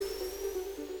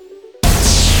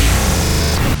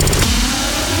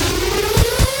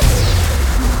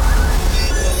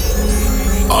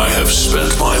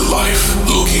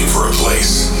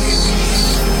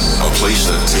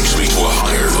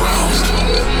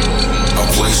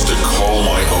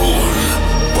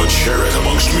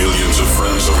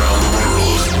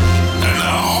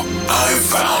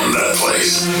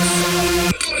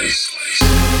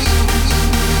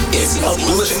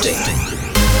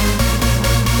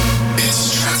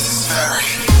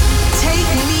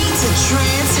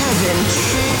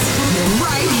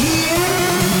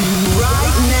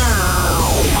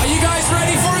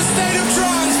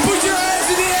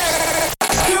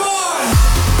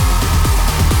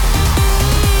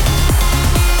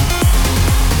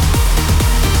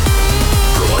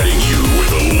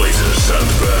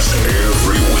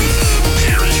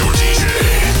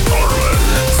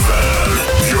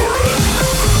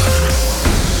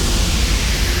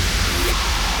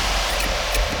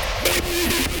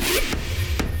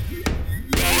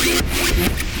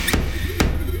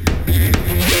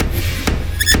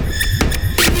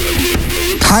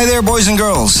Hi there, boys and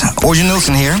girls. Orjan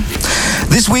Nilsson here.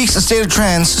 This week's A State of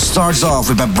Trance starts off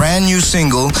with my brand new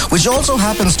single, which also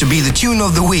happens to be the tune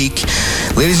of the week.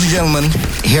 Ladies and gentlemen,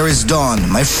 here is Dawn,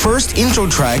 my first intro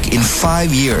track in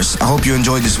 5 years. I hope you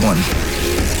enjoyed this one.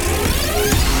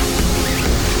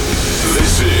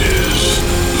 This is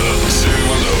the tune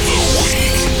of the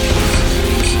week.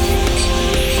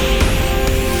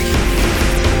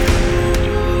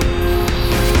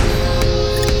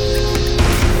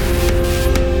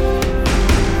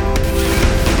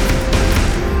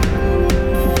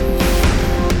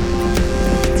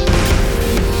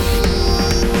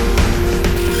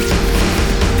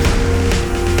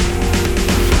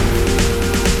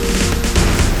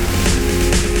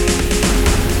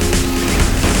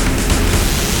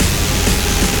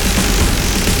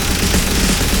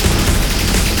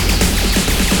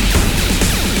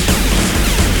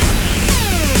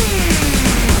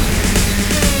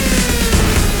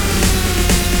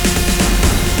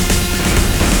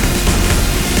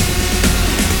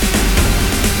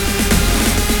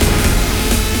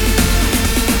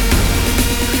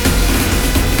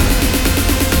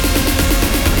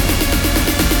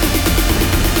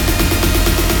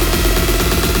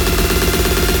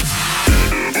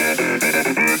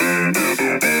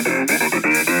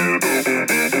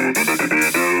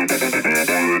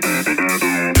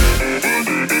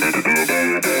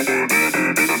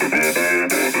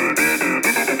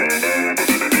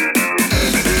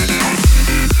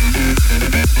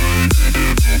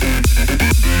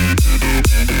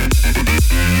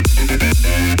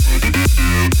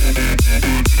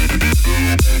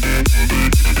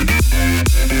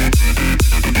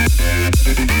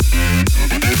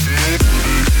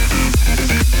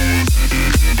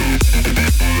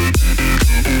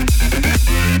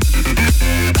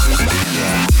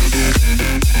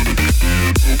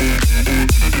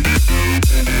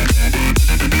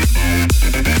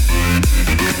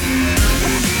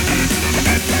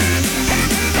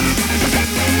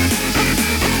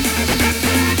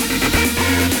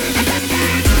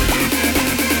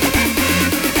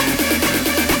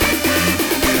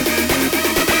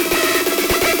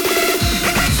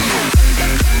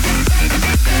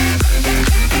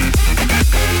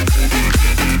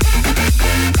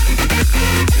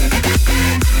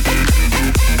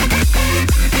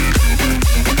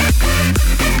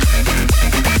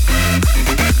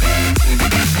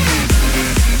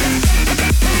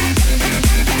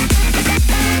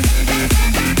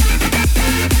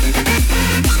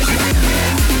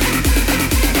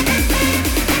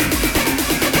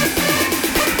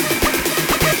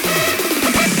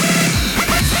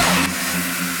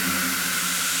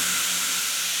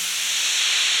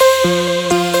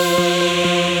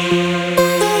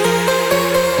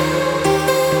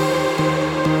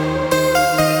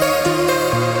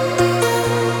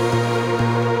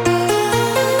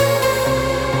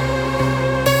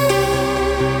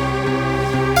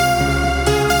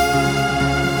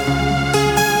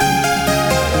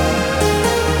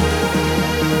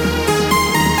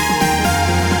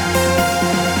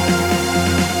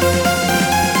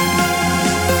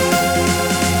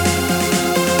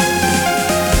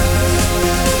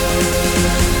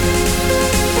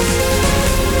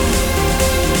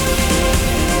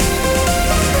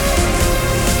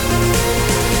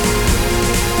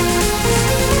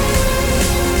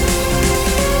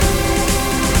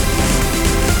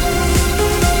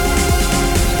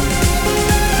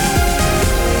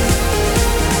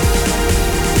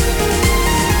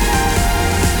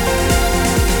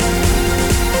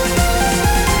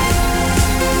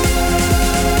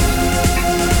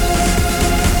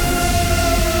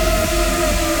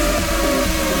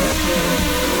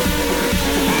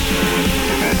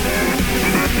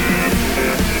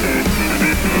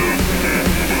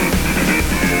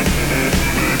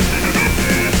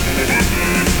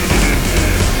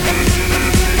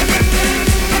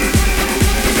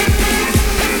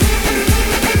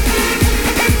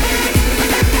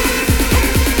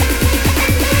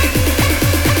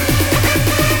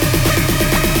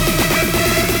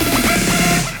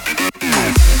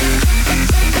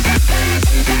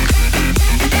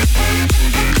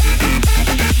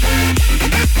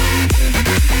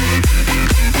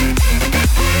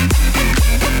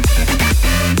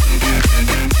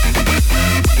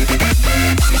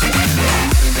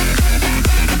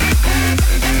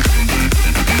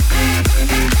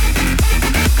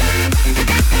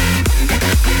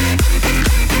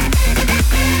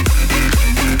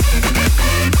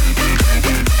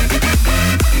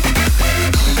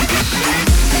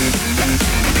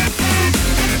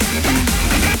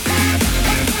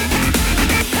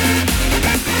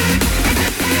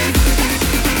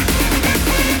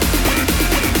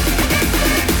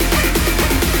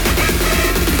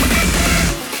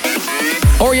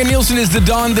 Orjan Nielsen is the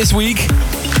Dawn this week.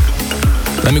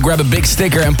 Let me grab a big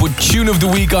sticker and put Tune of the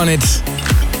Week on it.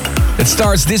 It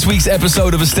starts this week's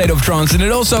episode of A State of Trance, and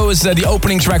it also is the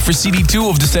opening track for CD2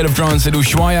 of the State of Trance and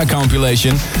Ushuaia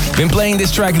compilation. Been playing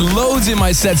this track loads in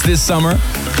my sets this summer.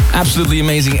 Absolutely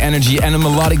amazing energy and a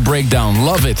melodic breakdown.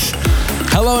 Love it.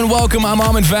 Hello and welcome, I'm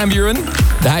Armin van Buuren.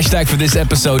 The hashtag for this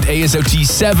episode,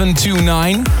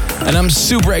 ASOT729. And I'm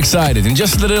super excited. In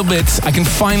just a little bit, I can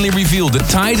finally reveal the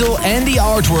title and the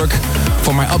artwork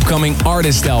for my upcoming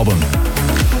artist album.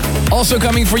 Also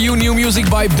coming for you, new music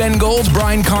by Ben Gold,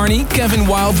 Brian Carney, Kevin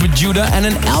Wilde with Judah, and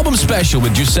an album special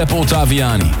with Giuseppe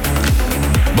Ottaviani.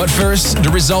 But first, the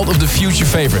result of the future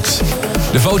favorites.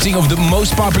 The voting of the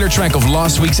most popular track of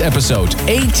last week's episode.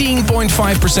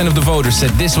 18.5% of the voters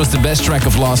said this was the best track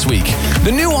of last week.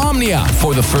 The new Omnia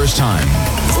for the first time.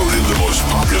 Voted the most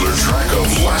popular track of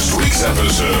last week's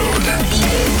episode.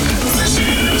 This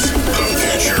is the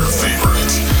future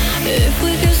favorite. If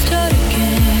we could start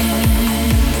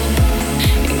again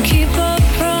and keep our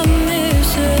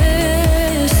promises,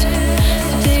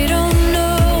 they don't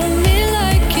know me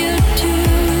like you do.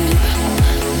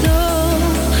 No,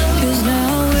 'cause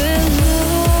now we're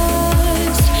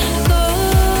lost,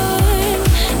 gone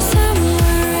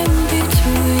somewhere in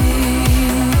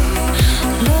between.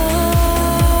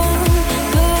 Long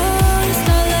gone, it's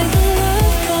not like the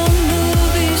love from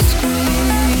movie screen.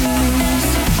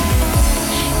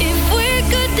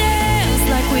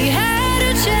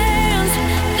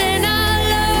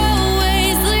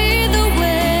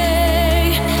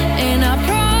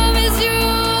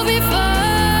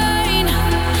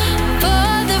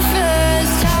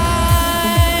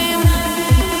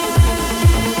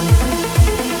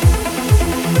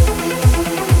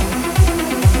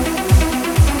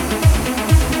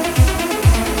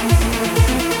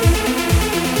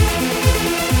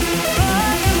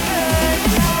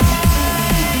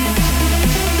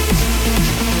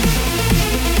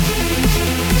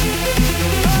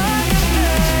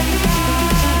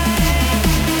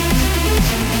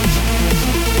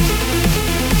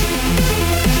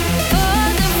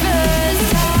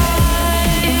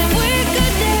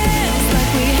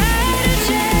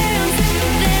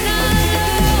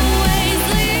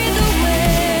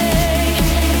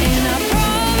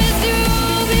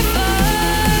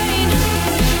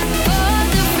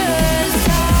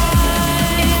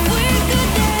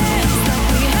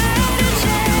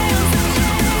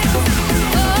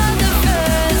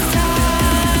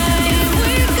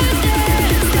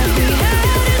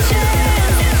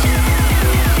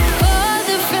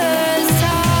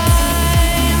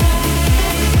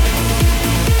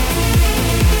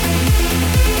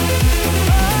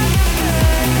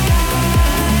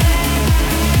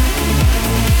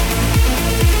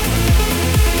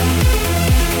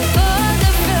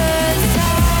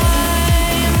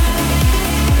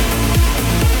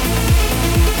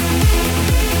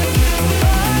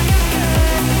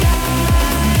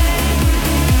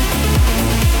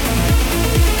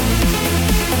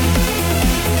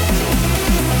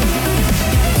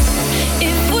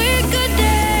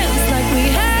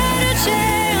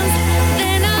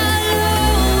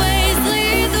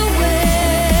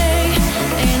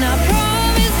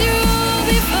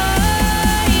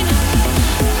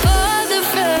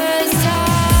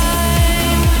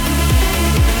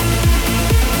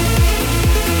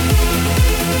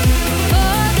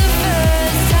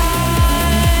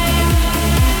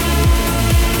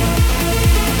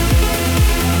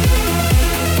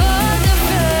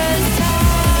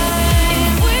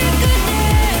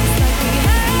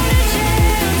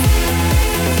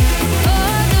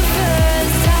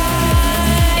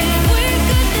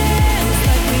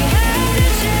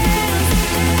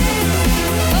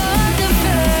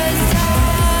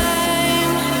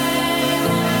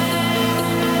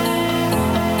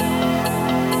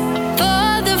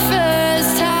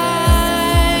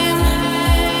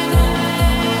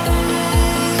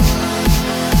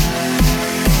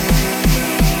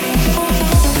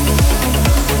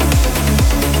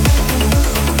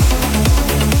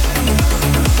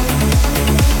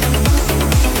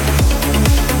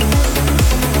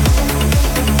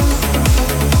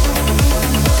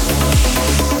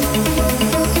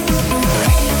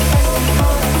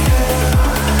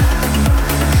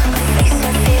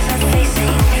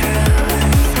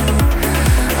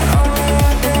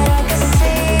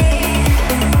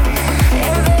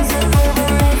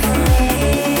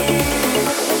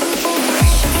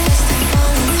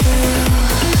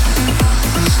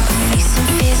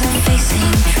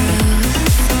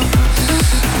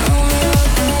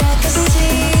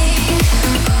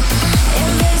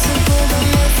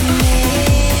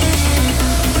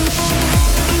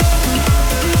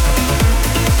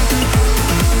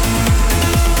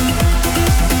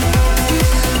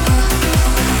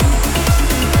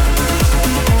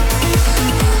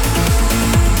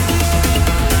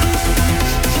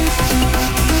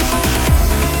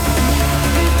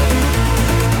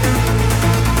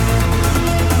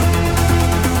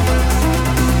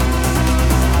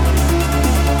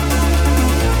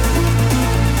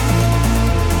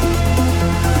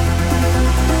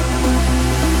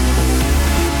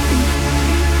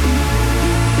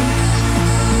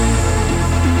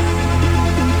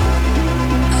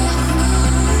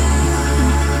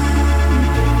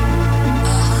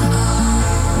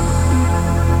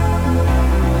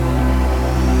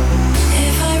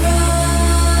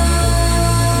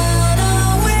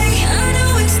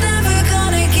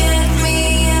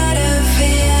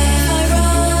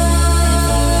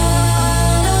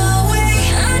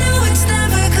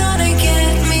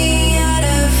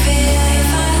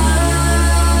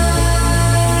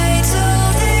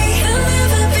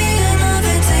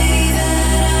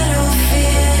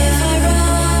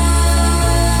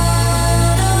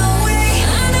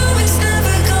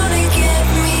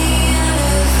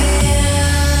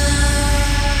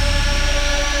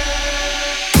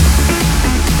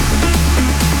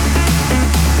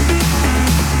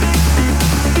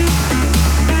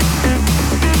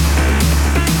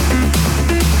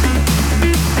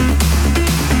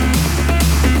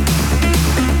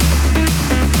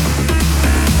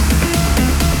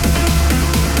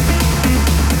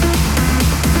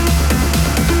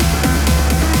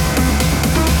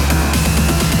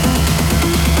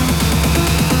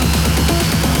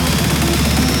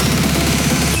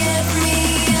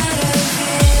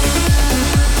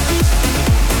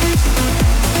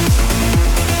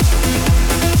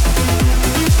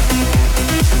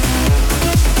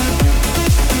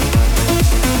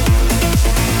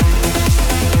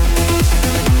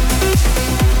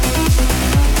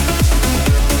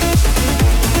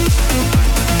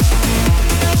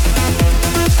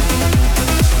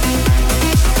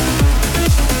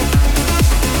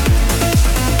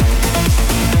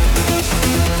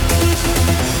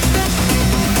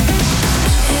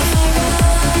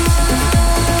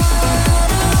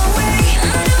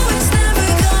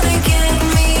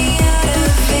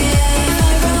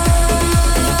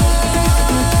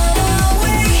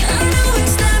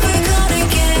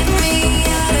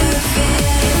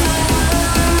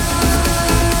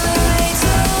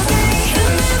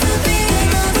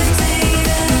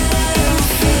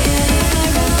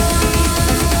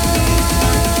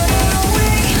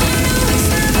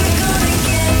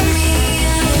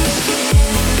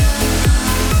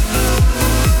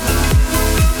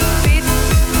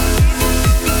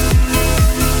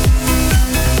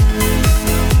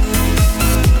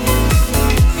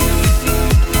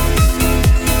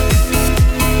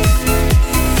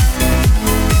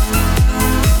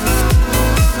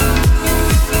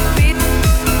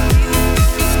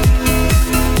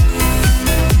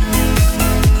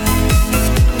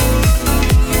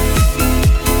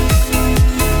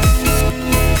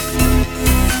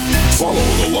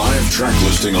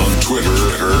 Broadcasting on Twitter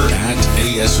at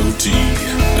ASOT.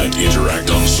 And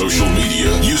interact on social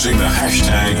media using the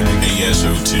hashtag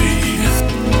ASOT.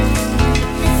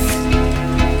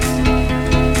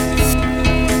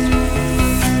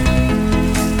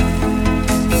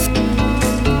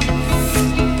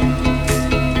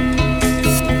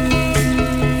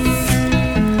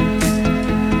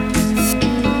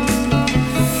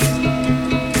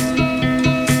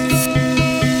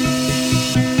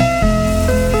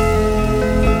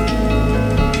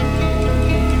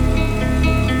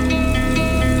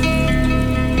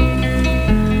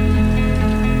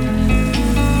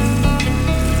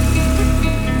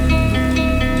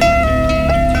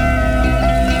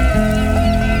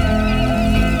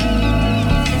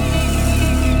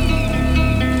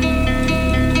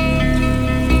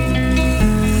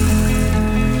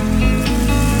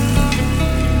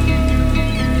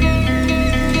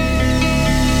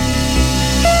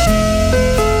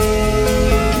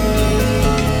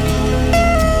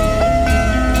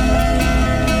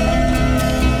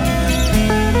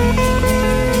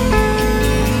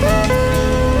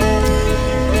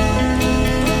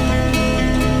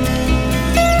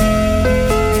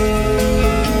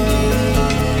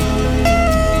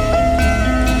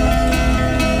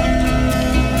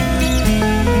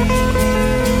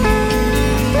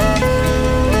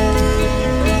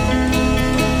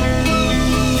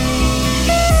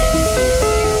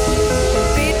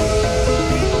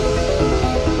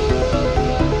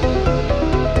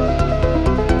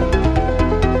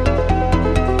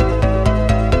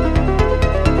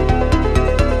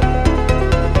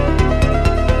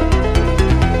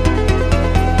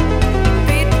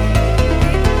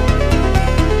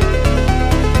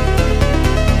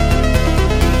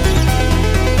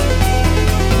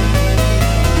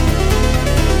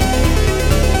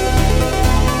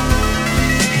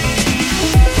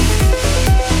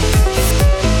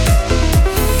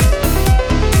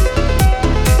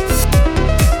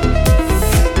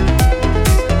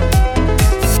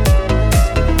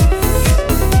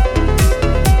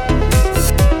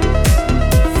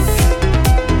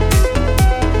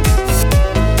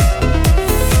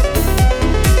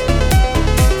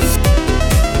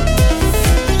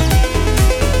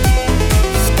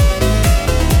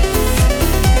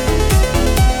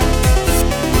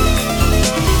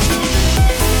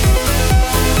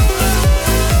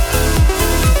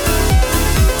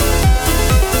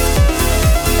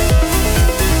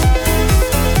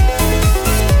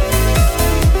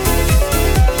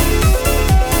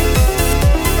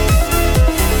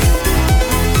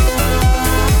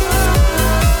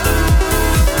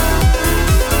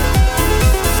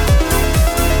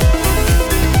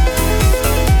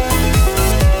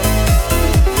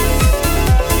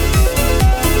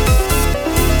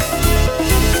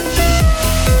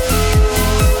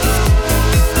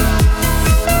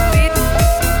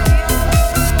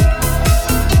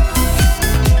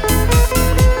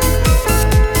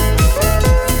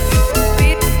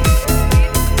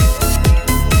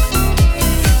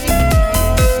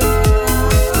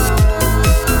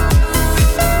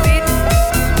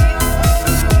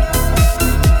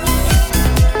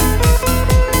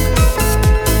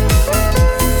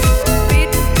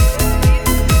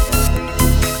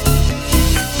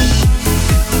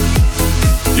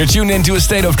 You're tuned into A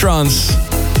State of Trance.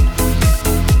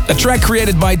 A track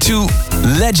created by two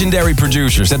legendary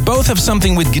producers that both have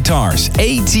something with guitars.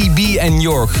 ATB and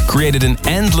York created an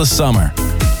endless summer.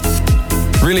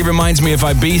 Really reminds me of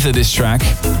Ibiza, this track.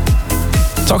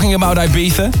 Talking about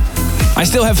Ibiza, I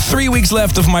still have 3 weeks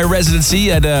left of my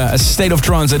residency at A State of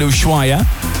Trance at Ushuaia.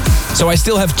 So I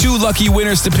still have 2 lucky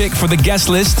winners to pick for the guest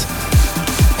list.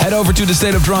 Head over to the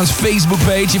State of Trance Facebook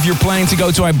page if you're planning to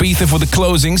go to Ibiza for the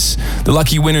closings. The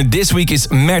lucky winner this week is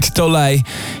Mert Tolij.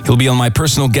 He'll be on my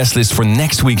personal guest list for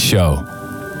next week's show.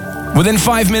 Within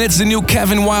 5 minutes, the new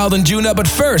Kevin Wilde and Juna, but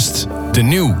first, the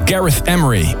new Gareth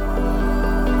Emery.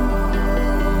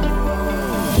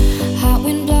 Hot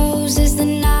wind blows as the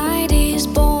night is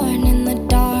born and the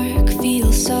dark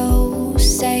feels so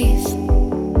safe.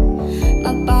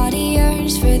 My body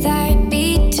yearns for that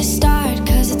beat to start,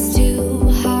 'cause it's too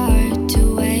hard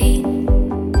to wait.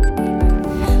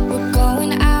 We're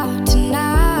going out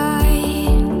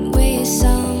tonight with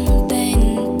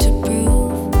something to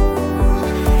prove.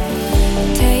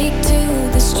 Take to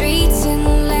the streets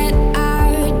and let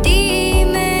our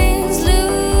demons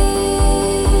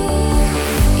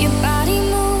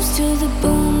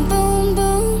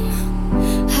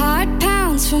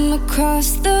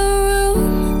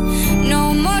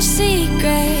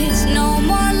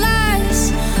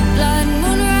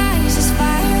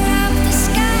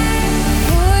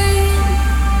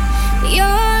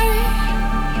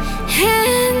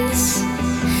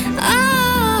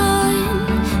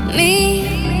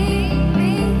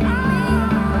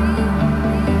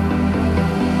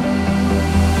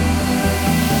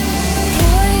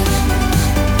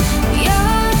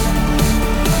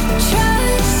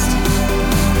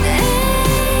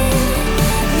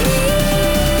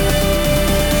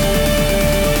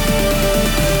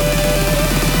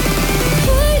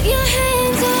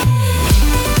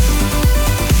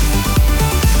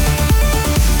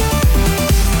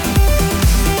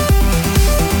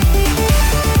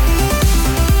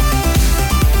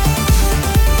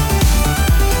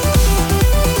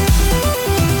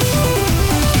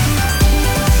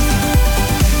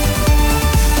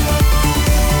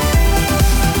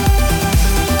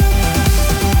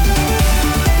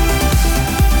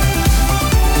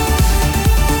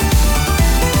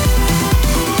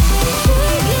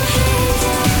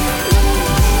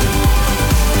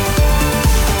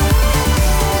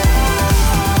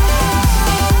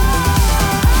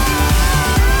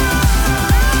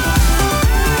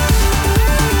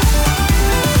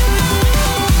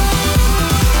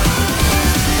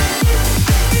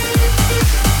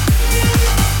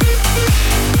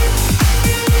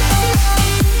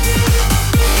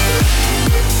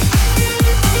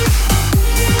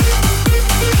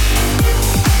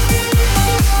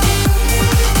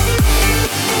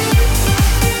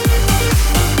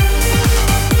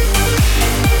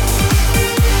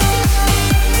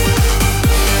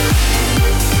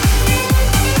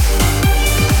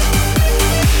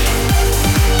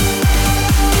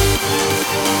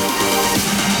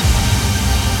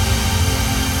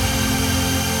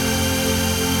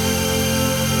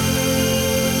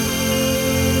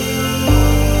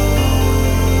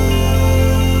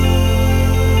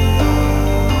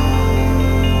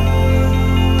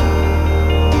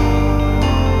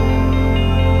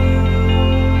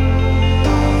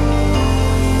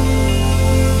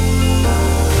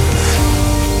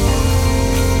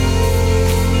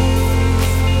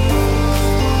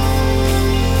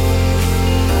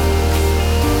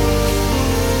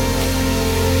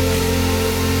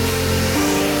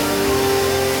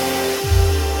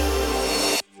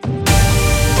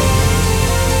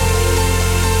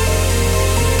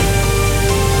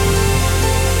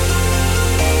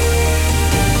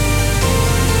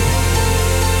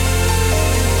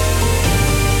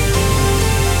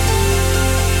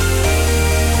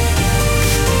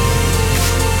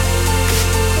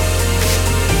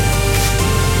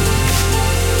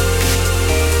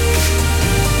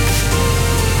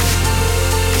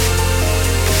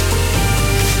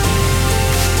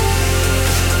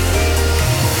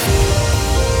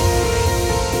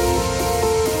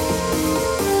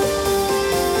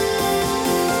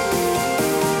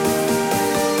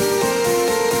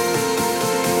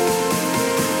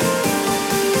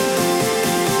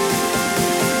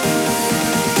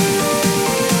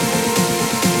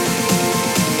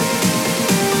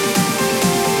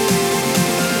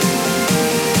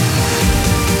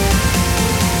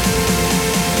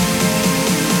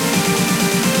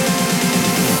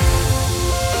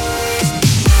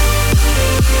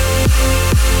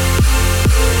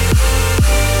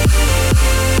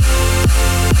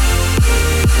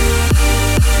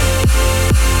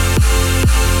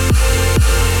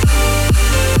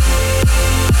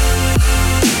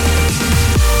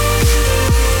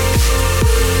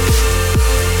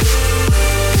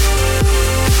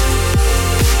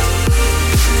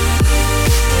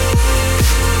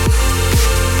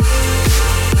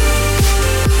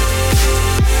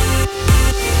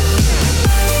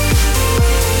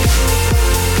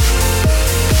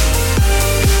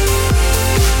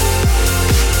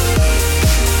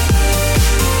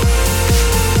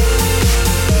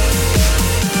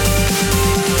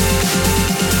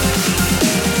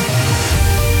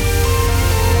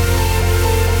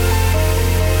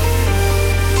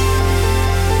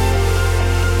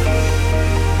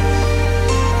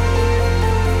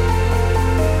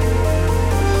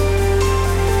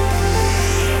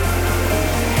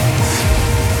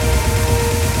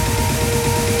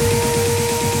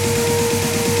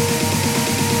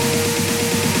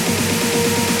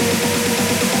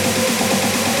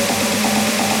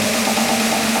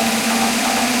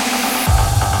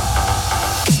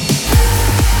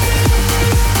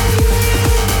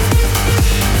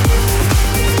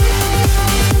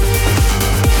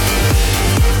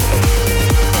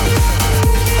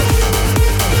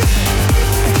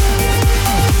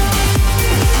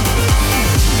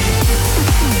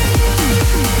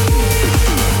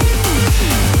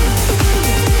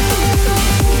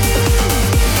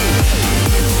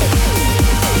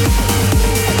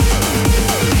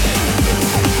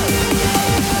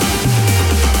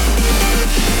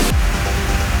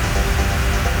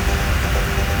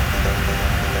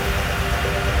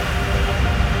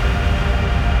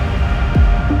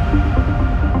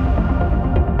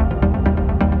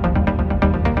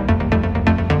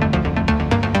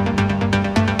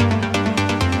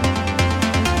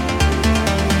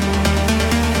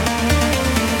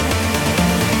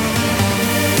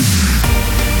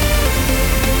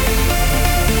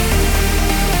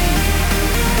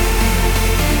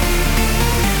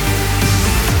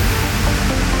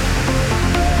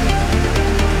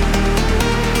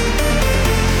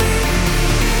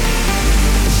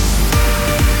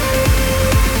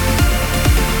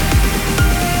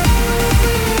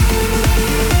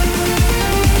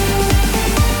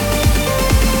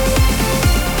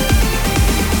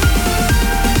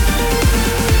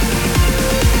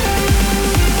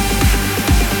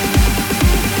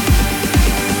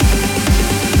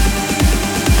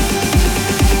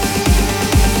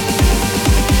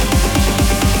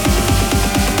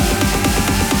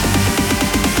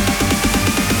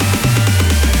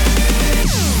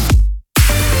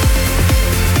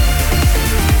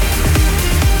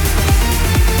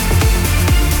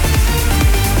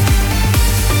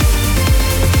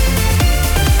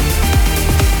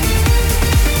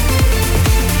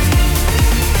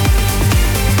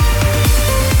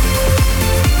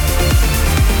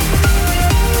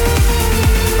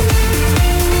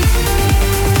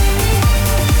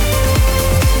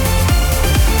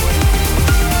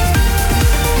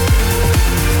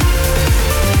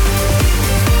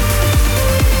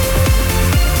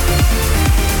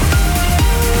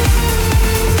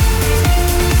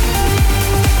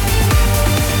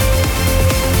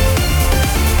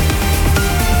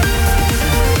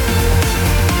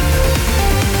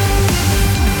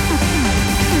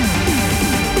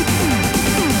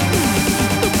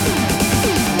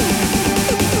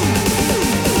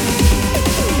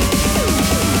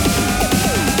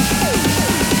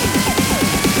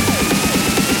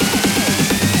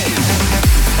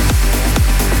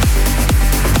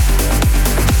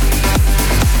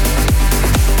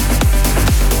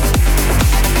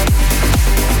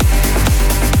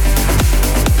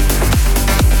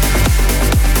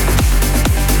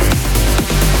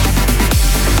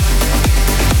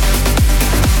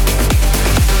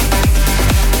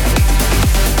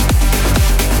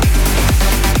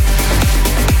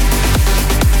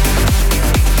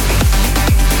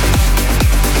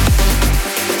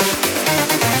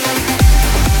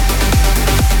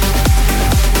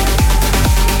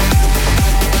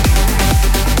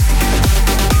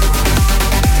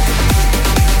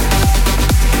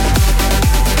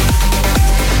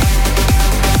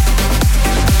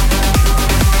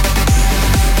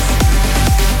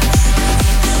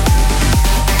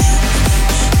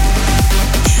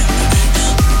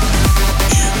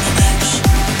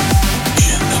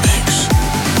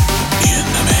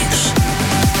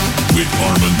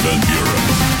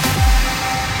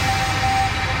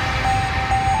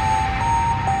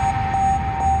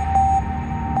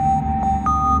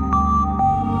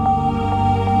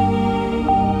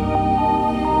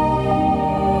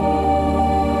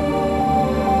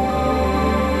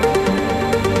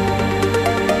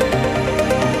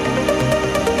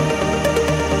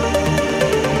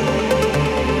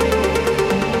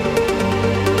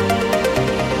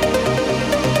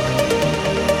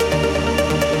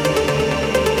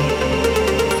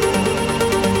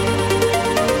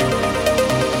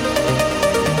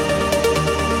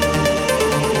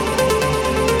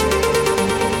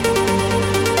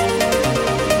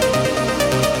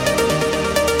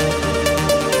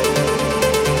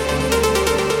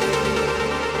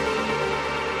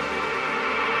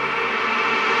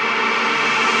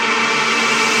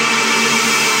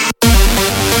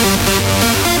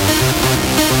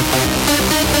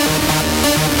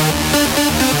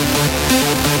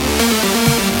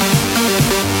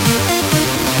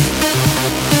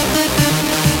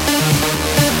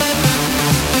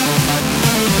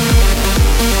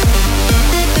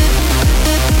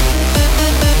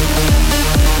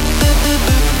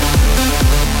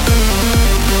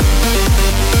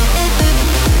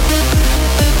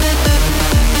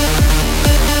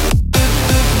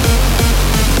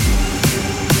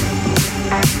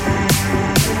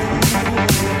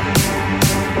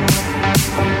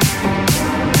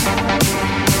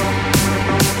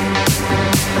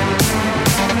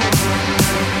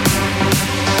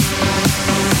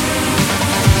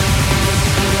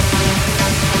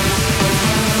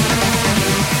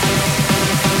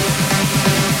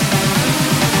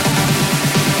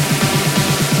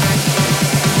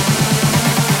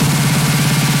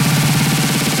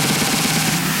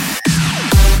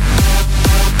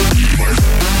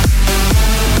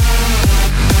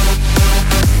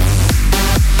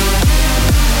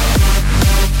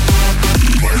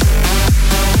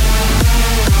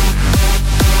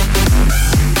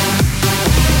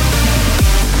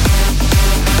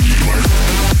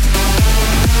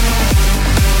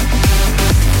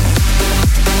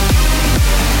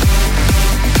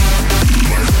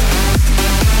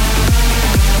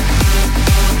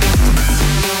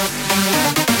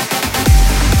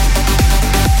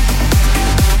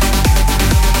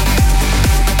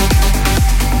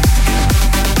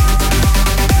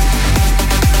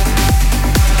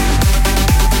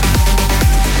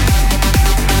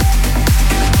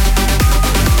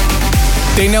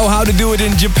They know how to do it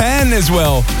in Japan as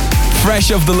well. Fresh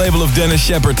off the label of Dennis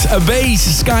Shepard. A Bass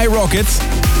Skyrocket,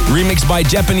 remixed by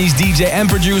Japanese DJ and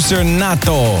producer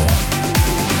Nato.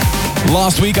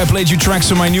 Last week I played you tracks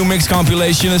from my new mix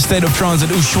compilation, A State of Trance at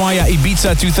Ushuaia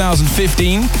Ibiza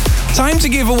 2015. Time to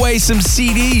give away some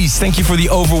CDs. Thank you for the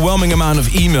overwhelming amount of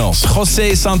emails.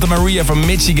 Jose Santa Maria from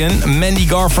Michigan, Mandy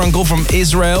Garfunkel from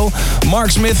Israel,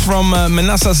 Mark Smith from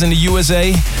Manassas in the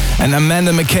USA, and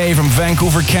Amanda McKay from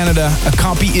Vancouver, Canada. A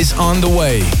copy is on the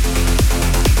way.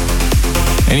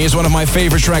 And here's one of my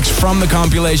favorite tracks from the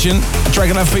compilation, a track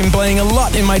that I've been playing a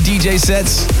lot in my DJ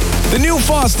sets. The new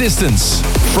Fast Distance,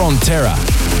 Frontera.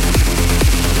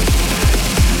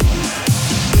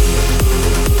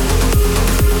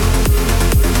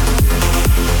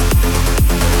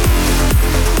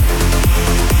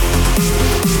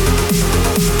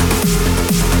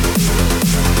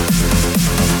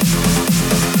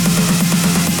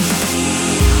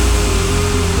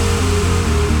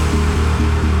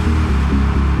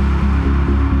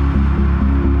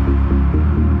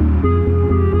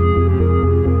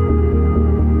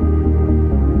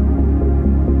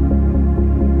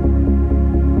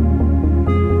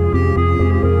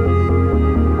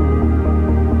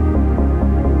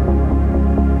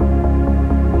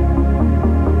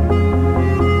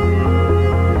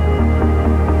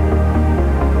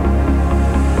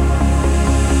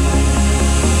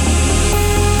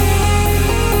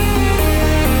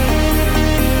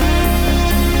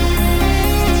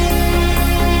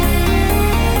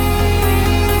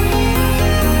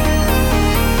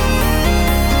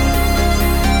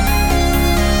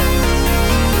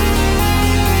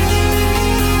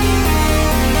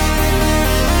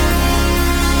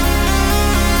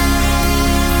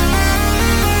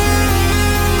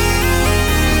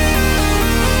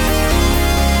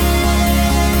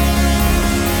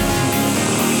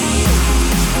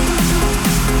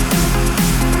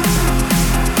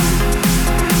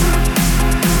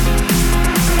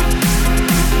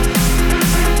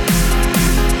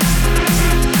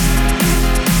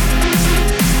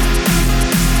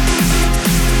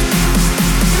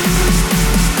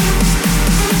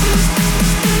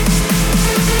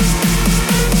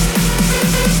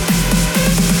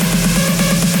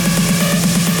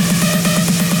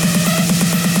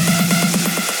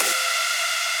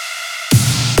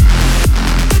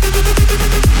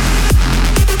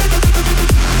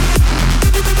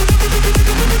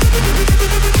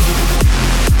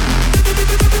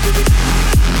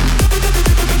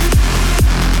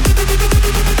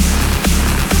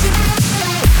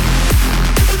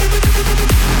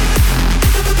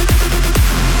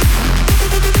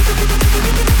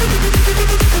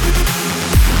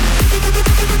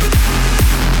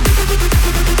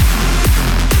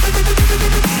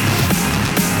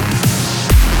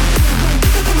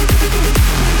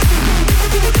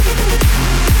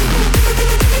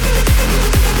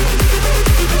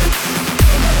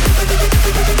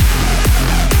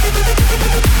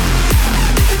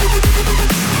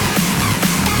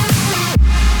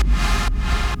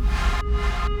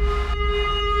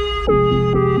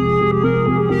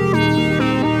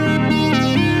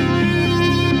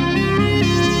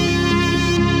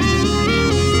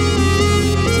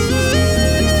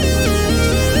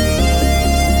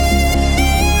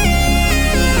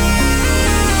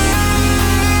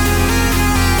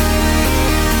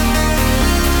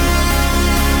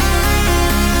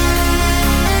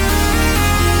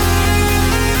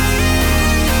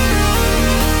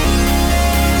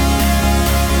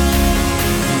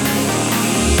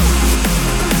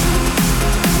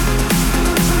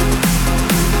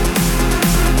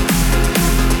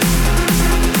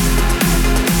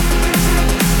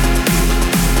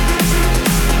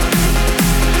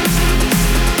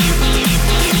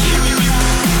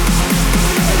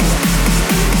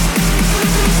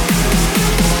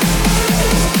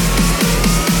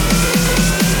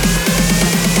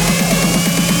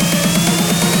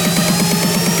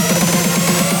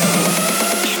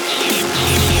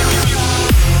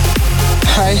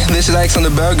 This is Alexander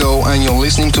Bergo and you're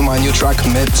listening to my new track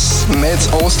Myths. Myths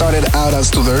all started out as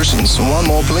two versions, one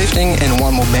more uplifting and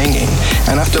one more banging.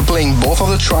 And after playing both of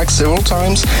the tracks several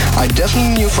times, I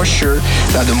definitely knew for sure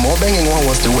that the more banging one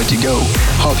was the way to go.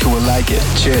 Hope you will like it.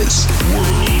 Cheers.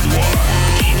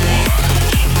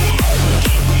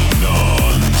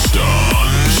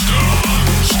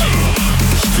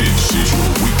 This is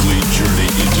your weekly journey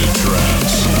into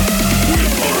trance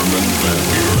with Armin van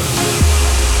Buuren.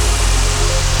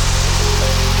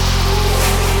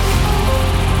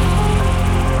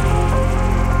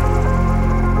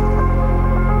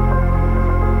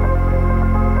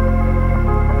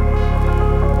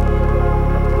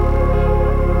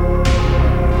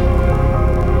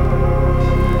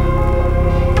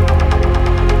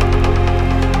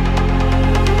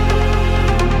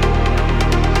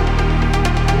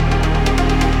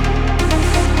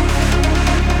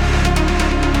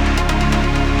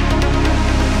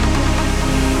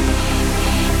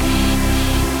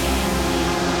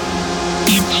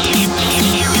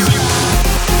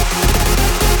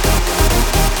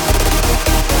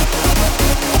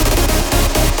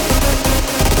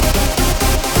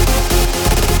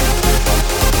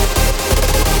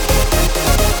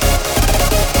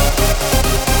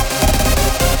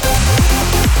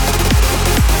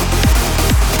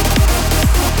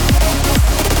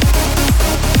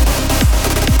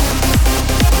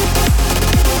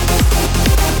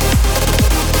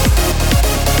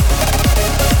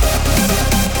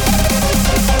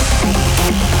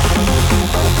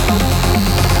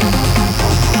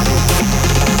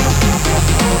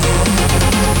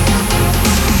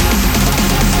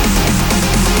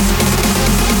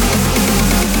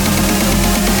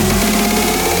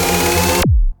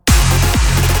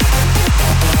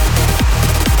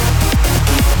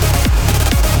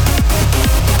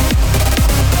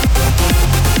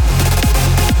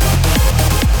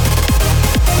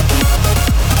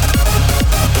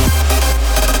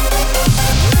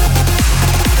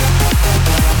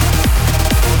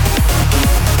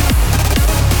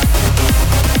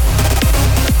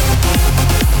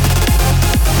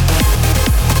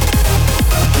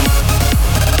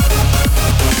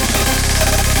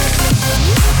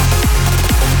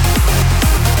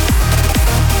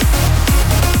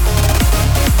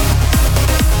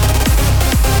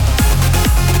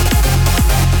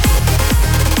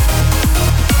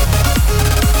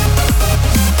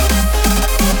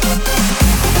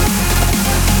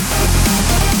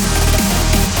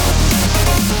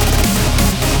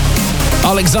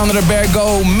 Alexandre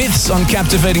Bergo, Myths on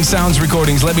Captivating Sounds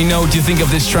Recordings. Let me know what you think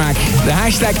of this track. The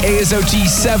hashtag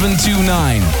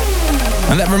ASOT729.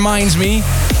 And that reminds me,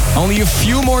 only a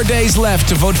few more days left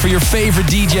to vote for your favorite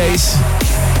DJs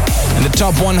in the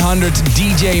Top 100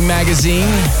 DJ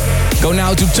magazine. Go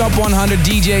now to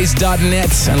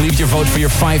top100djs.net and leave your vote for your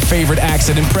 5 favorite acts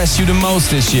that impressed you the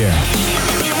most this year.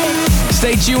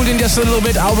 Stay tuned. In just a little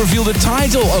bit, I'll reveal the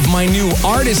title of my new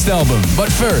artist album.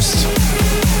 But first,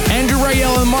 Andrew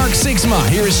Rayel and Mark Sixma.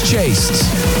 Here is Chased.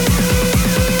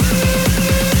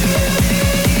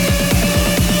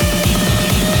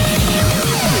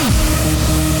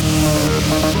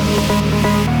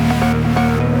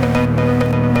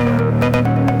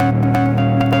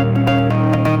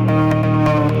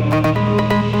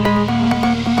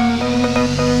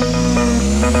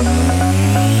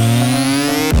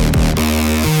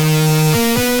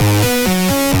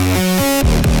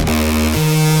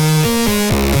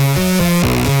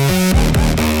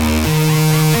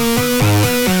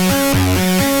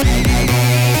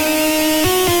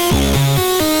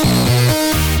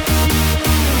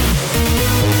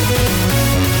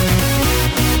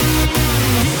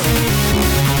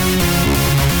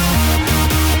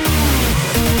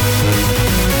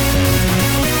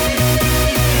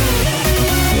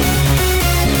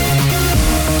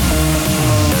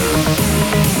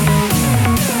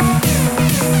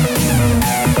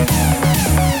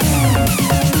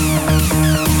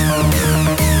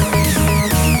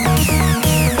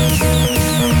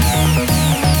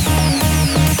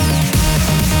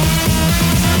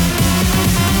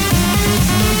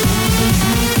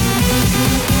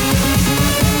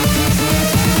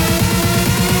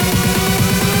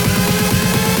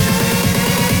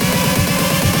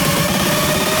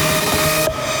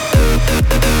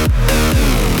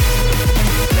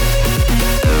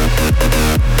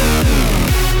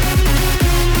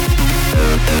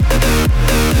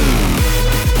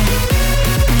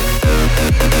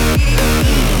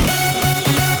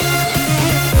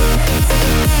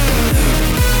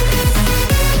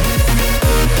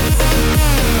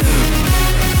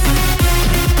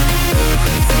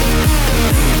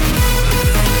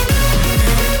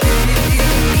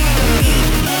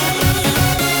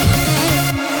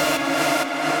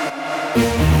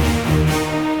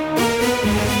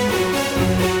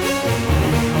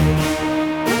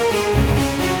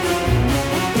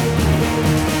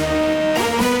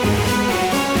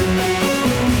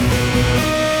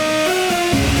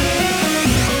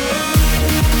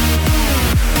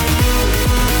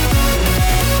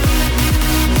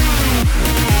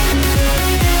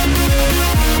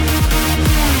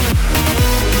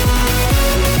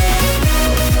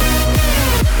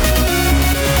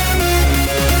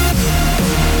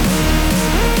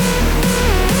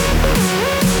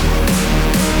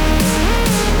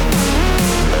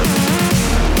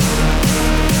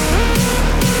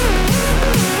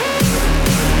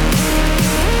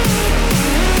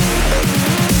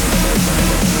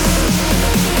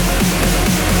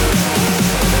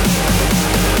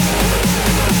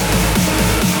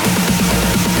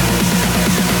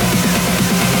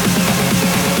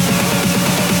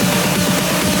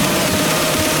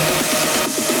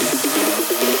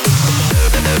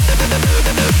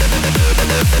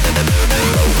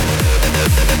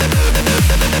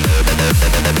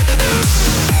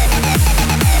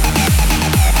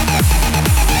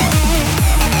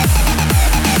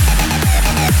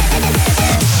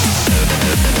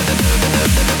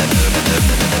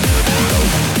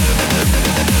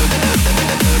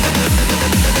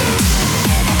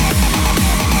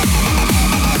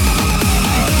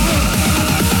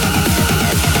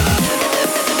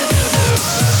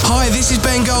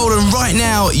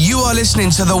 You are listening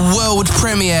to the world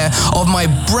premiere of my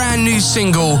brand new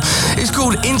single. It's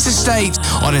called Interstate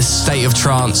on A State of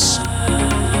Trance.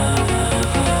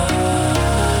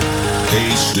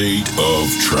 A State of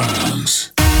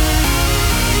Trance.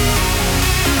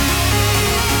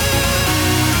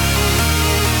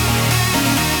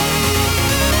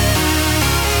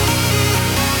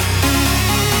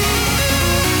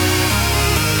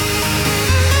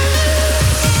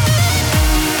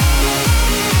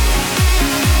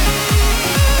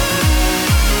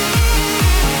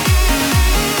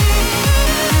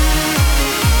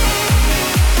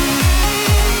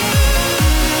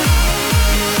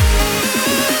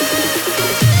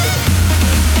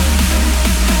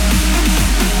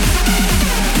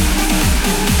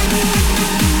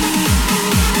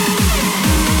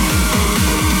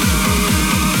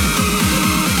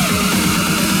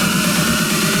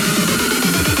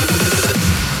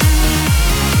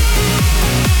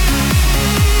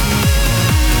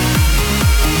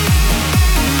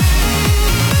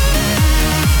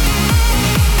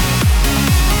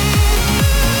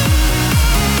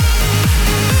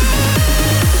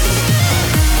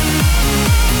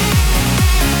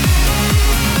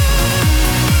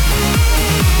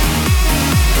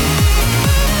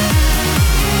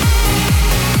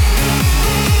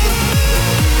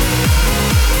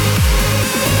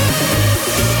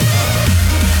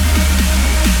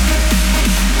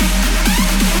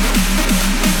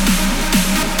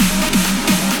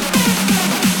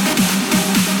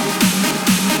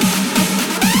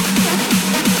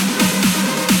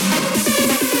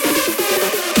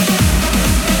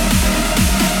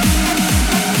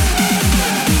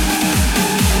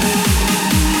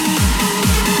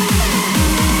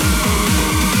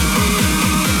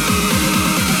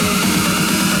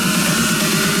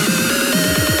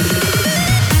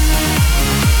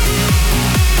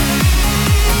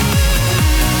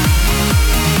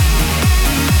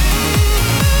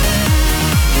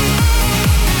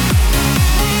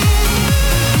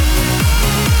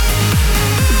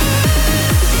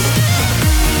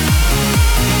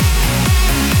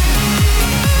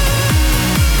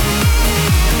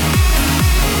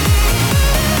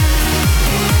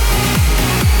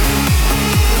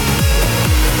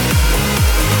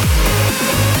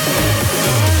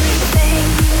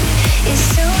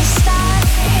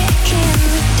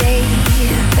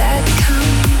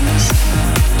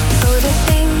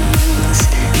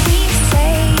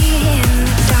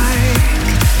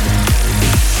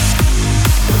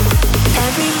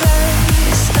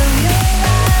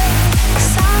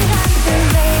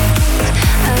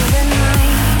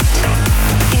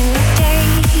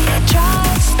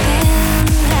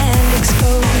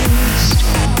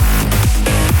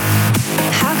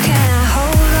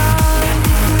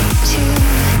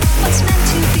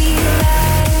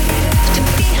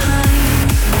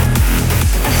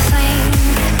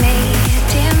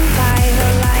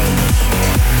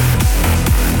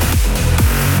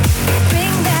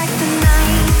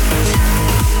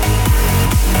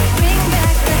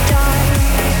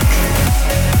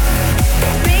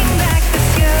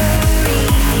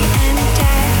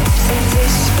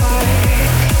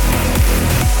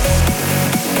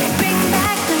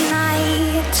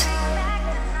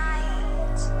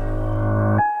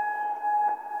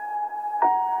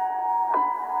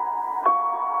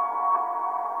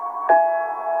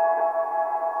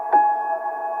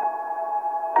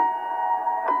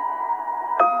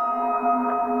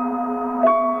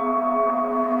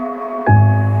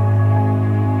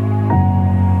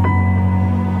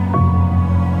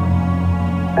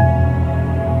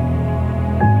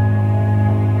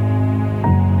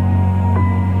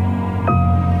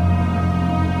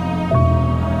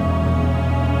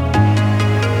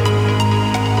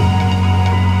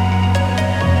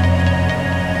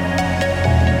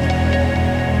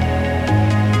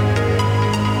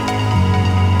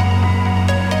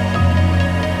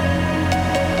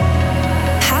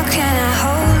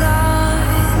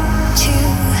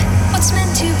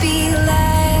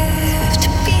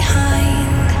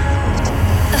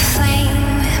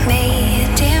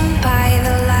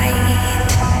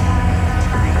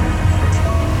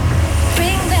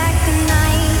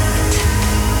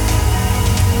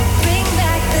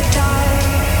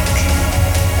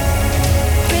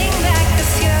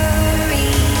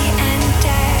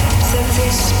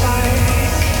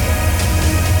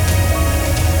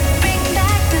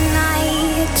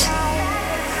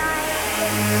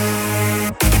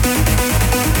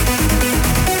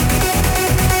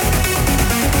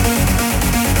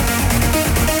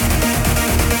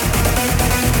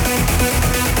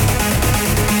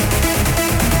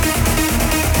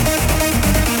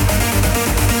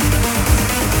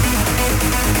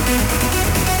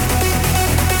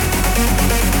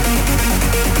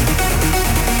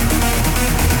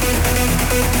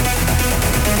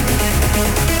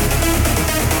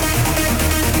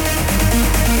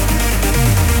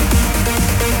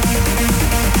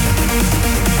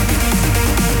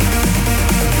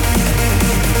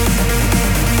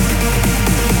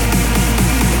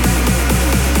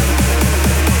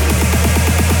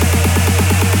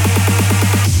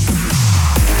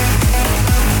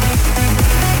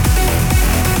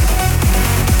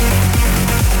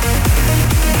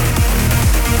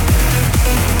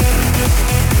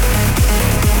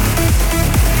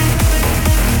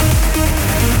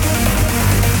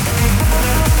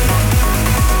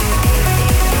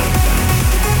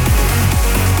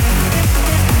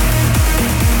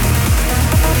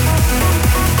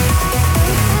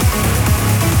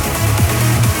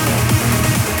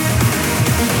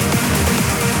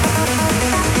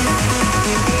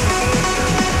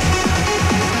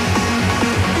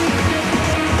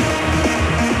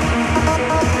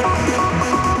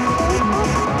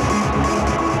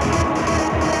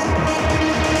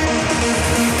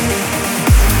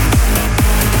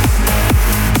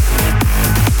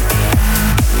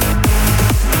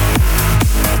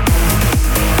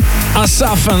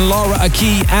 Saf and Laura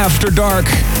Aki, After Dark.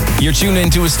 You're tuned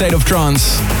into A State of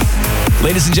Trance.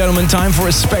 Ladies and gentlemen, time for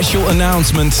a special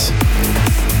announcement.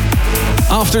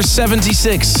 After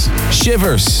 76,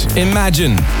 Shivers,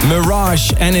 Imagine,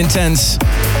 Mirage and Intense,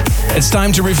 it's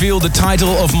time to reveal the title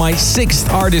of my 6th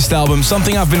artist album,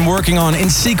 something I've been working on in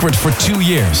secret for 2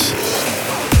 years.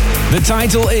 The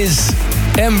title is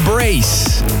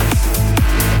Embrace.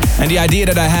 And the idea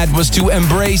that I had was to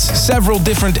embrace several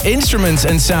different instruments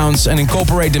and sounds and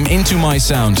incorporate them into my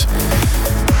sound.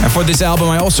 And for this album,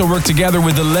 I also worked together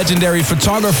with the legendary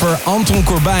photographer Anton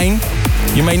Corbijn.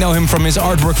 You may know him from his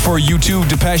artwork for U2,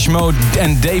 Depeche Mode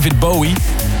and David Bowie.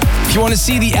 If you want to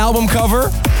see the album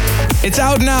cover, it's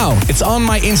out now. It's on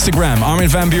my Instagram, Armin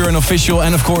van Buuren Official,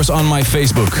 and of course on my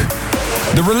Facebook.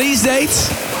 The release date,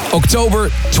 October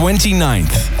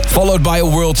 29th. Followed by a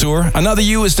world tour. Another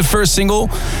You is the first single.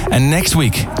 And next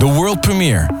week, the world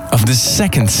premiere of the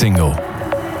 2nd single.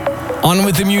 On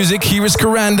with the music, here is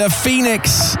Karanda,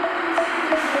 Phoenix.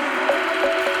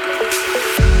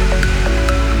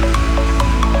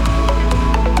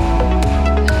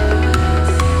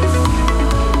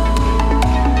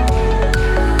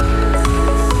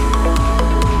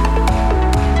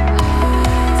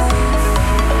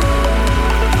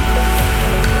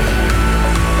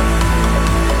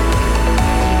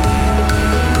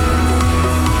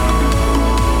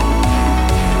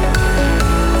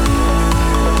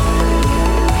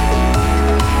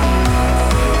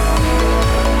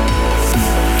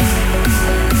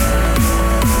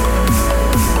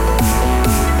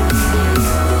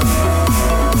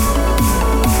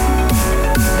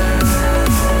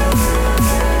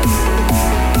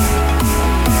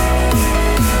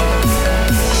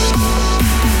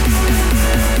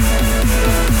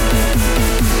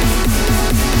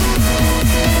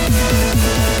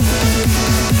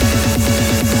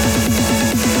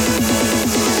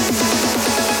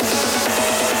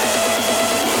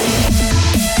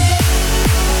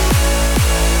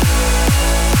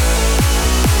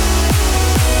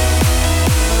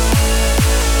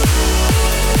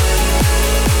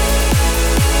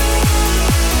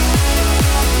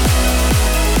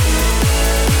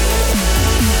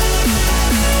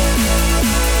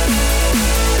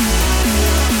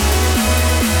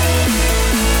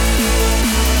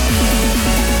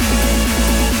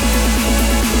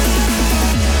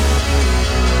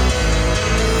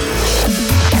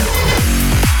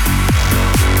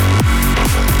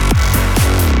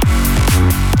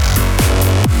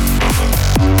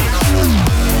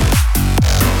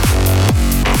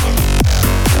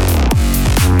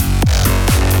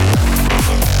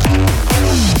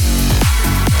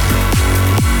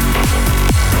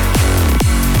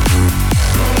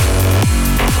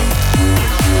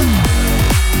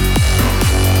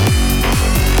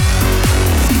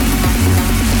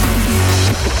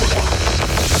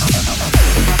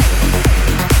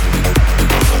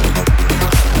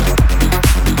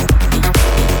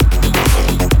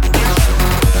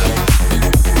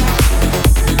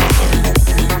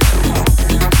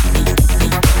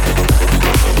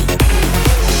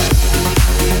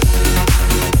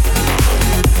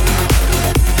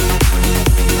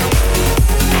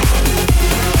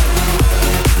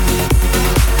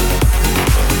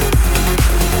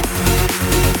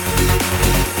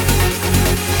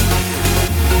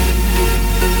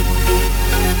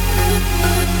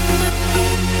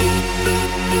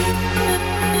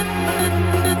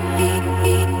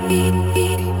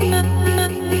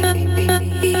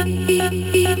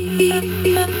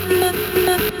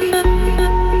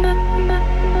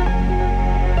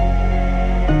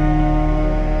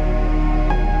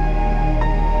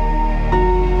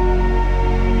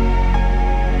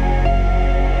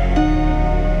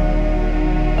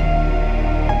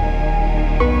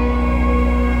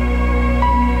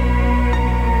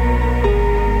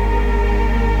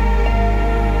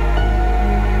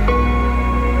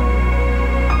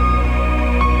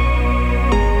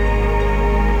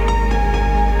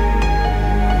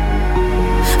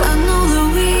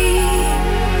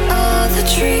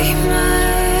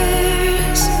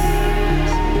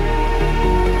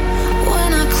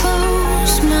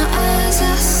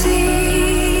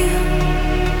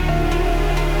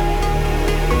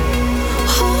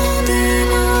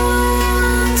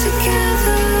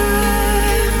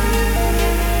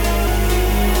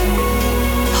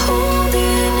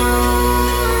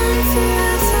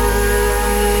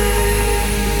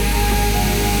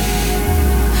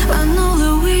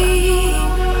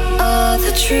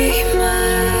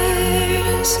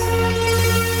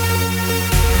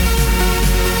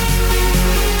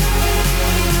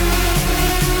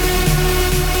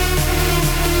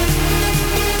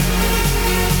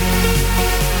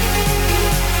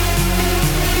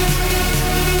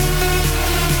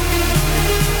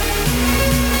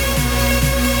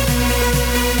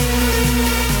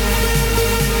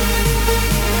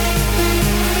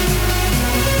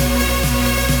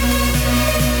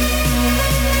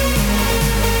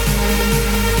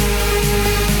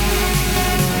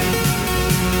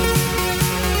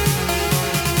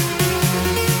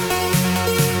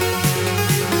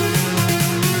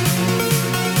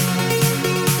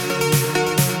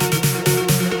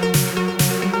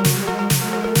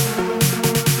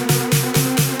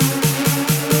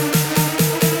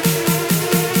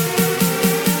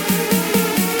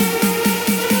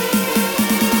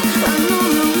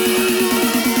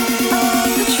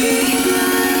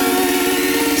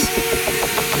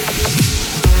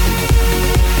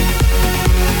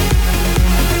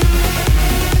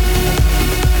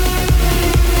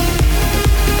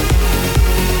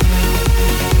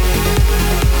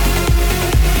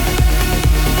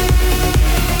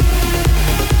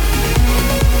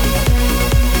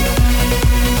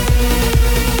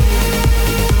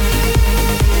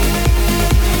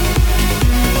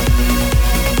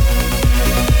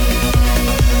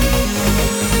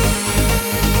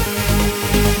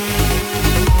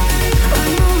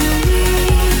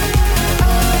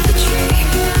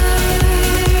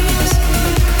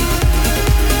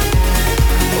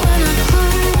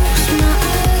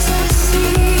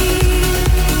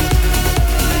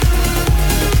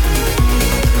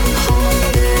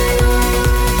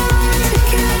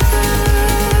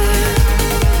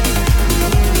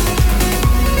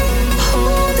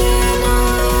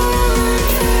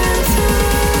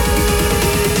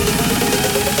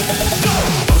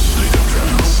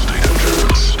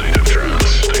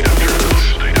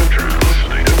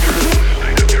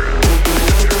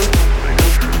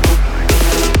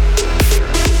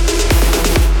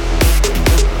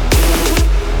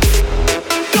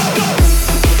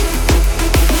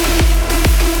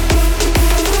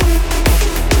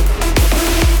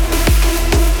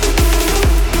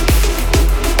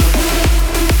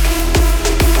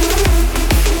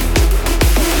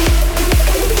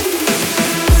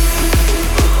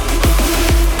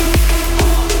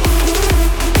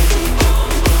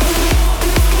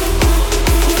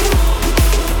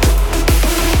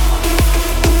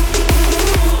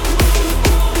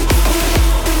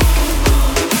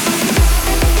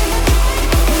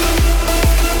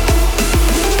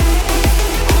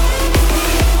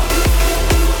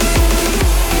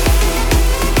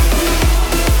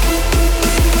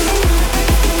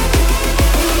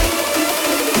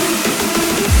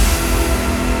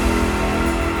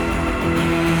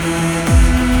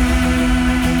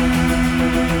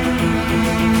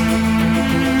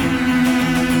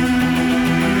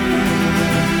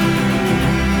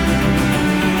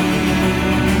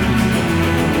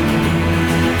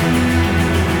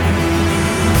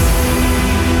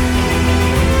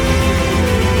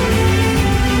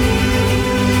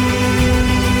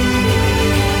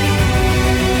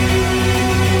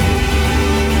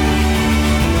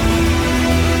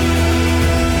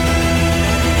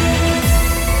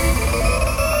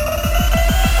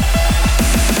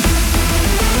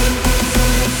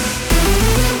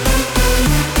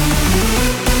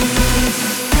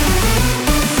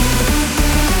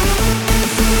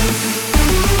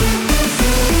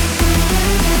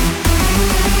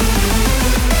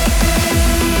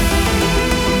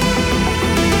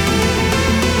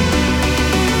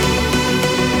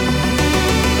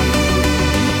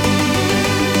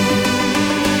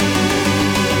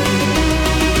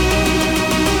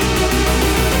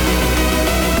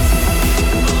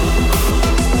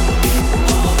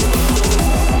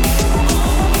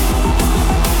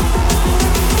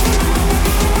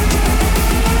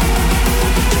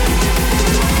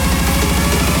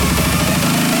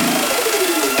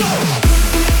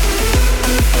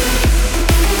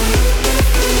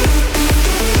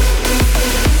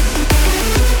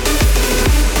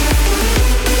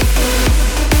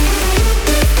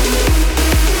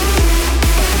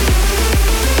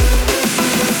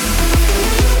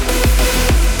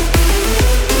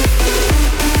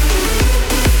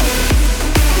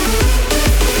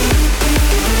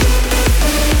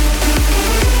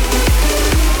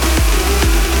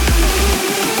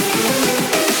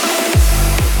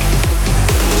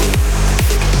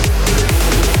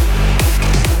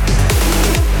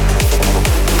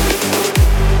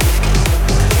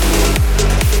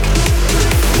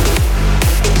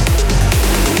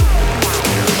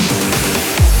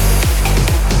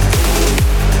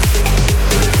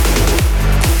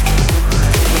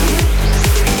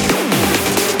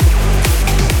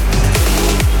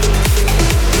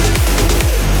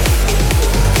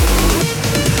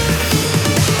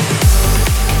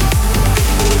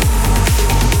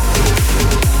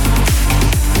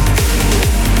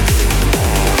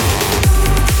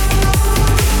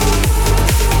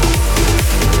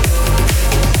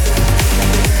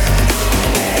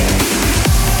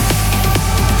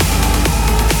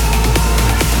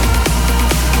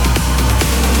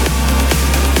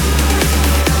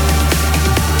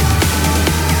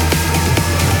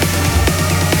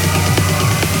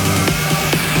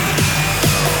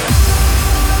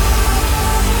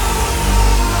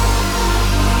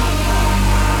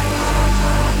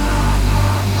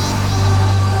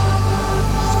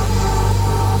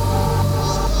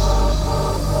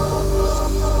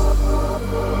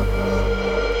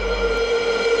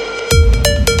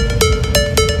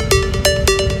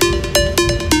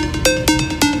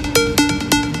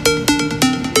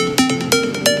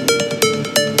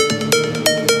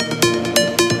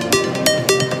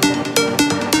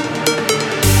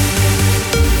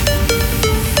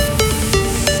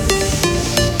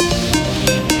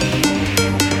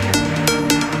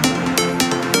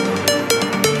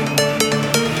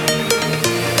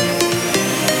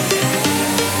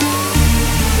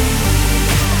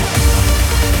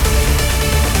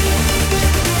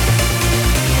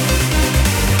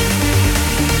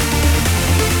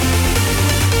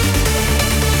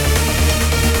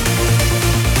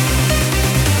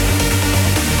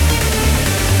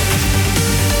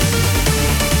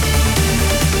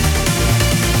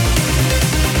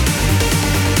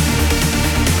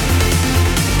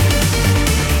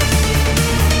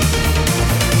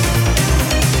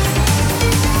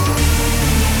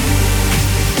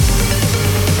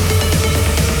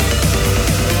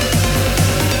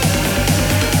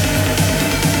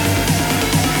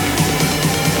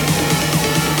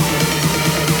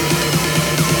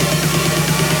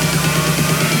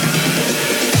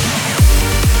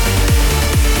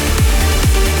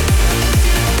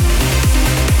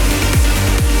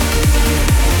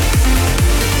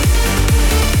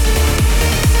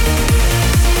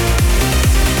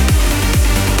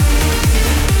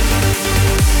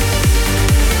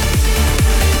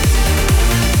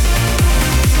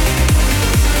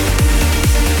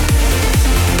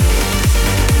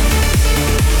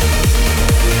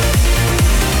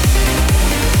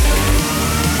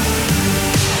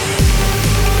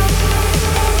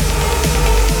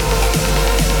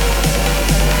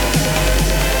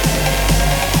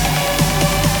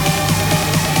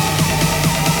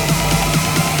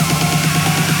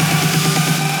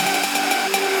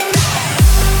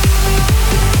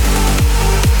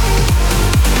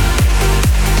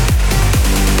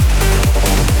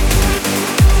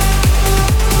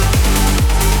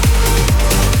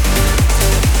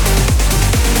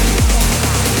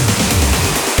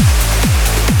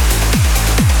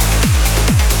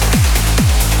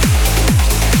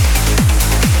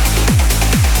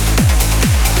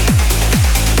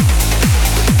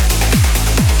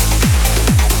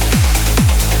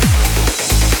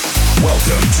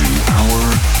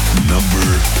 number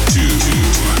 2.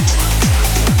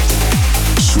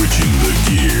 Switching the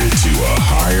gear to a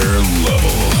higher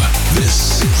level.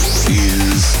 This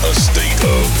is a state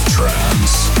of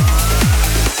trance.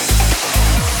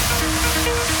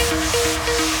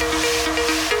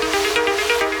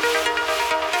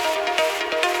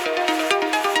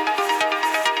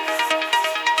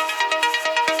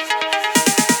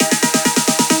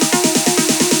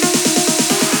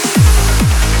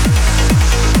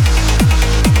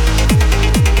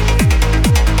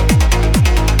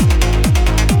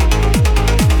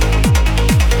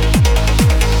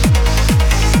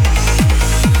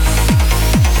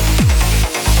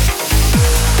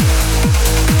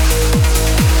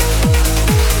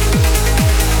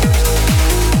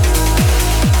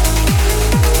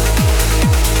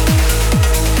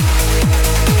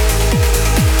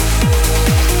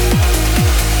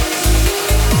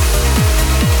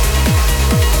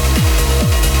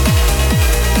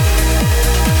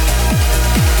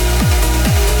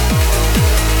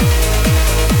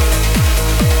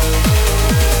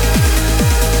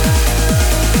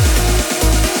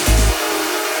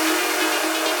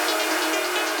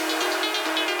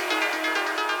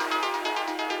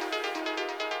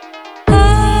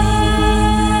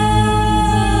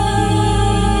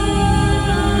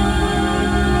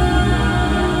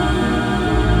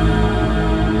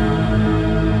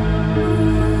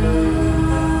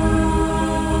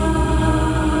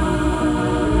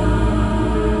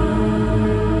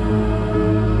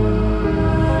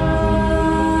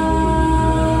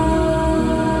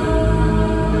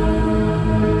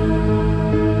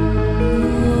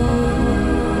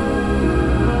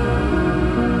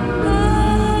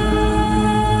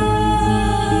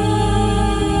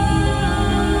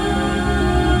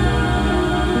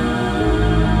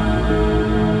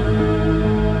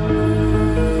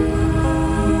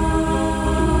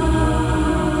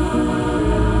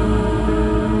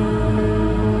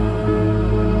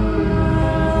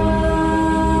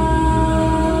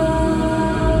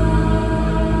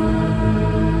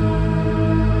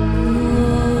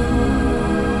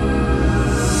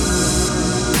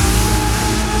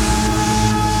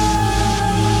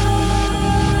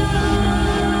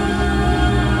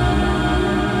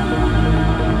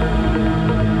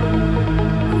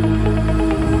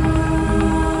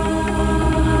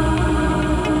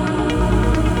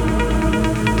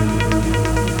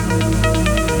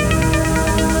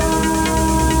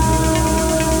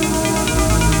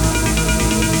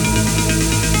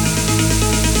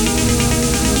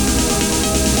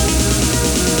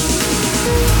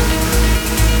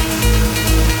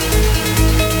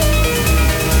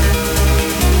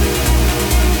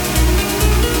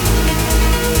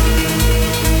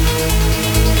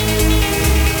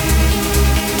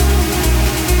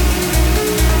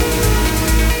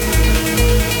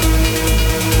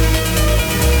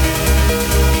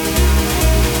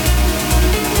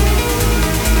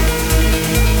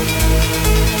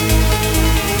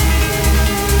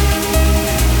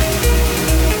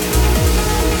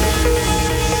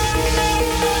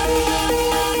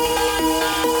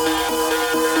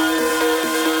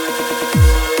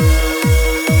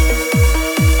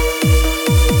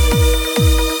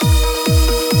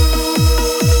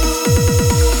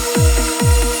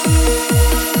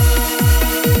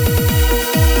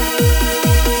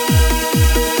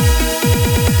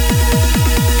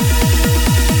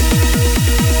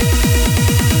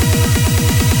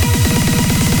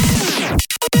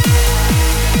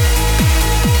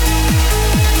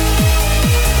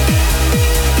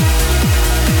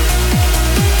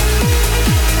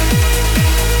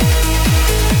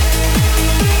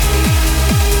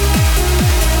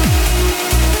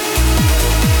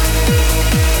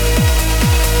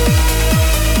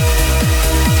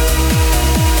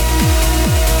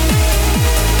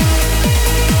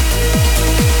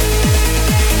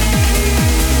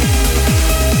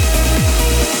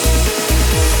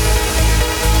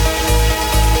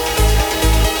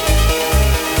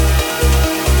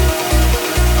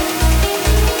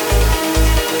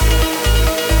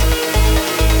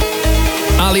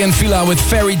 Aly & Fila with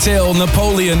Fairy Tale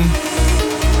Napoleon.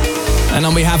 And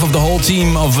on behalf of the whole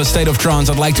team of A State of Trance,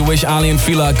 I'd like to wish Aly &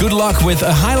 Fila good luck with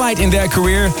a highlight in their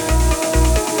career,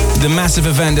 the massive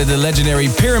event at the legendary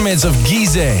Pyramids of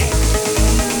Gizeh.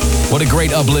 What a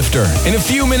great uplifter. In a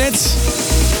few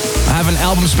minutes, I have an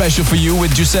album special for you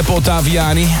with Giuseppe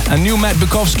Ottaviani, a new Matt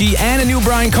Bukowski and a new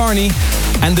Brian Carney,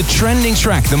 and the trending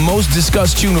track, the most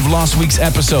discussed tune of last week's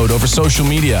episode over social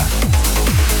media.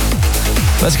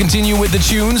 Let's continue with the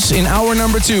tunes. In hour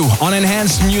number 2, on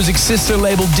Enhanced Music's sister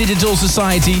label Digital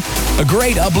Society, a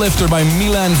great uplifter by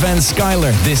Milan Van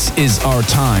Skyler. This is Our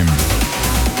Time.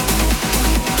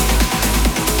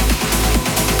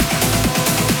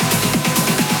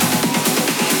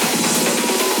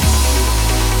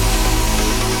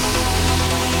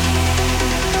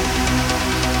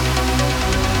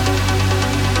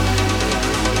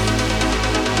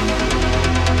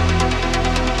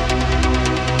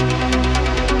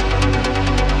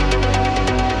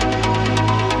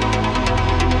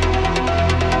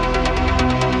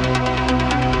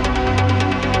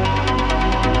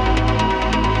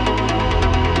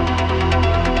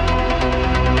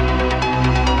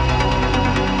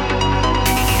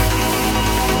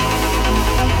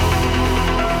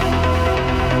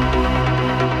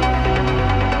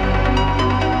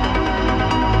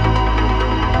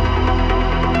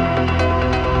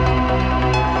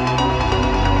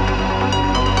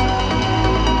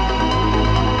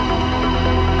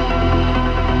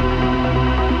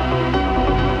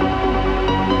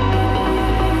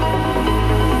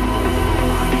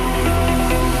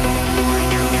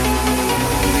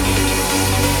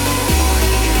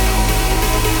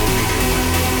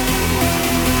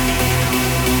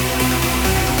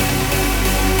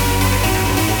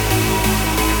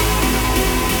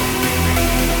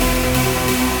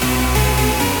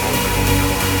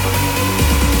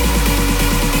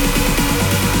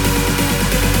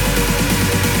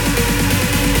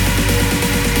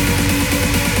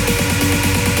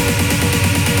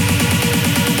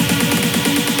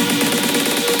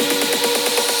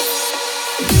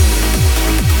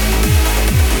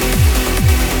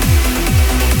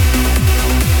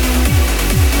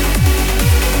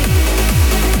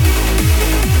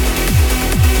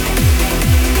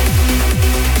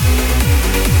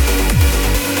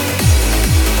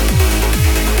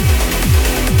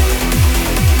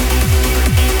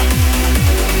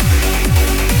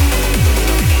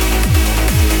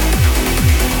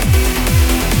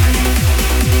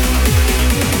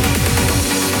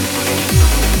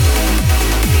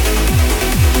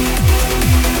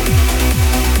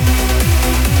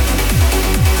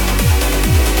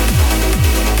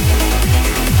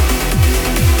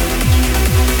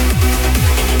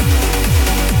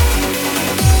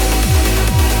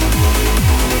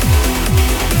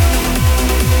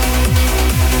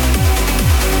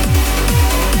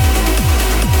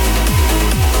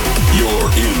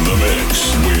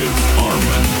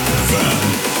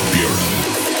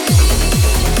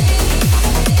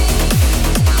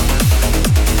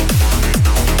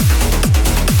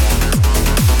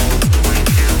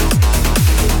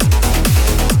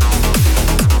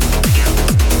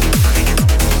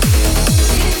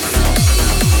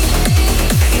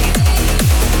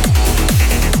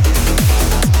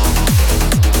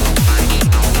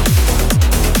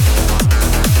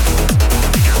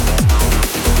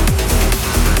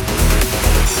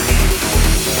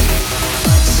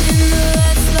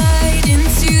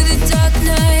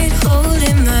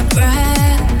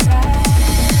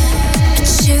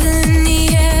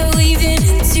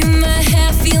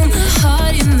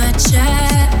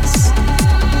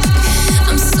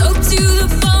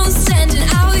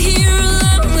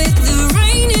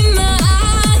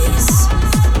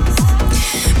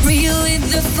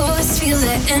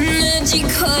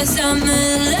 'cause I'm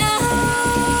alive.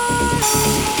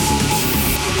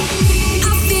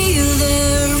 I feel the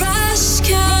rush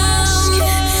come.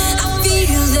 I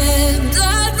feel the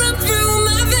blood run through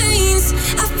my veins.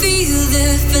 I feel the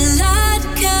flood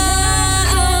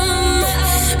come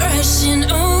rushing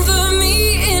over me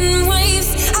in waves.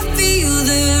 I feel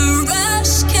the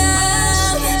rush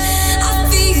come. I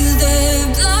feel the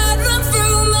blood run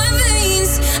through my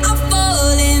veins. I'm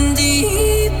falling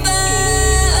deeper,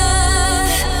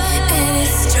 and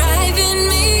it's driving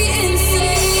me insane.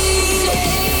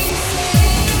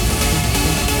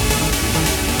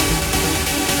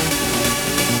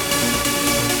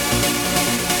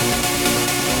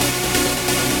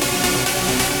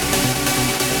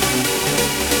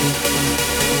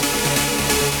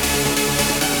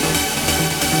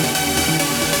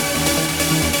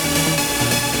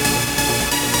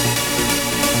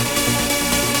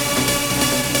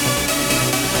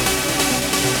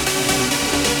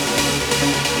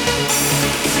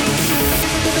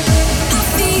 I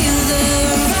feel the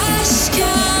rush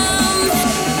come.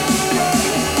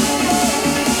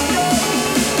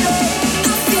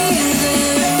 I feel the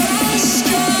rush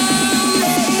come.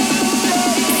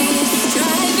 It's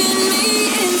driving me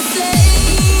insane.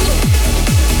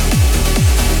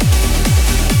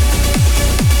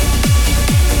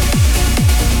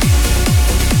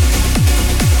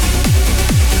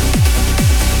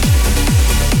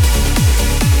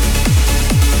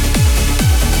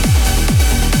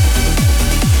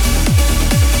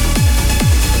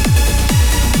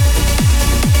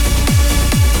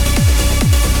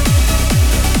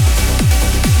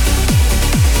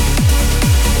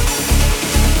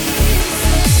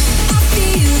 I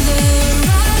feel the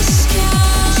rush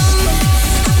come.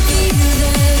 I feel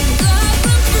the blood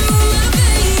run through my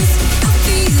veins. I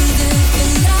feel the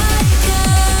flood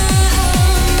come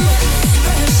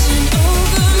rushing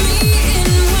over me in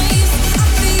waves. I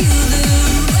feel the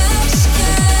rush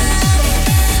come.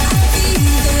 I feel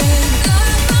the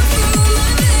blood run through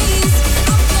my veins.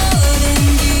 I'm falling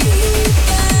deeper,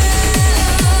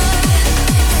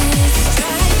 and it's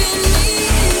driving me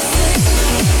insane.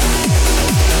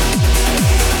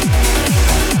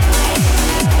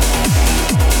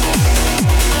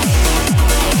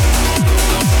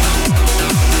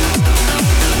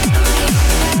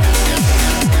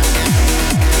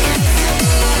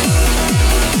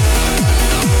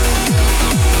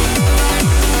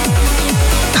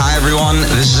 Hi everyone,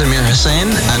 this is Amir Hussain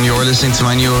and you're listening to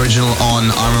my new original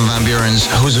on Armin van Buuren's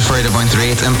Who's Afraid of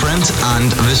 138 imprint,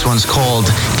 and this one's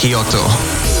called Kyoto.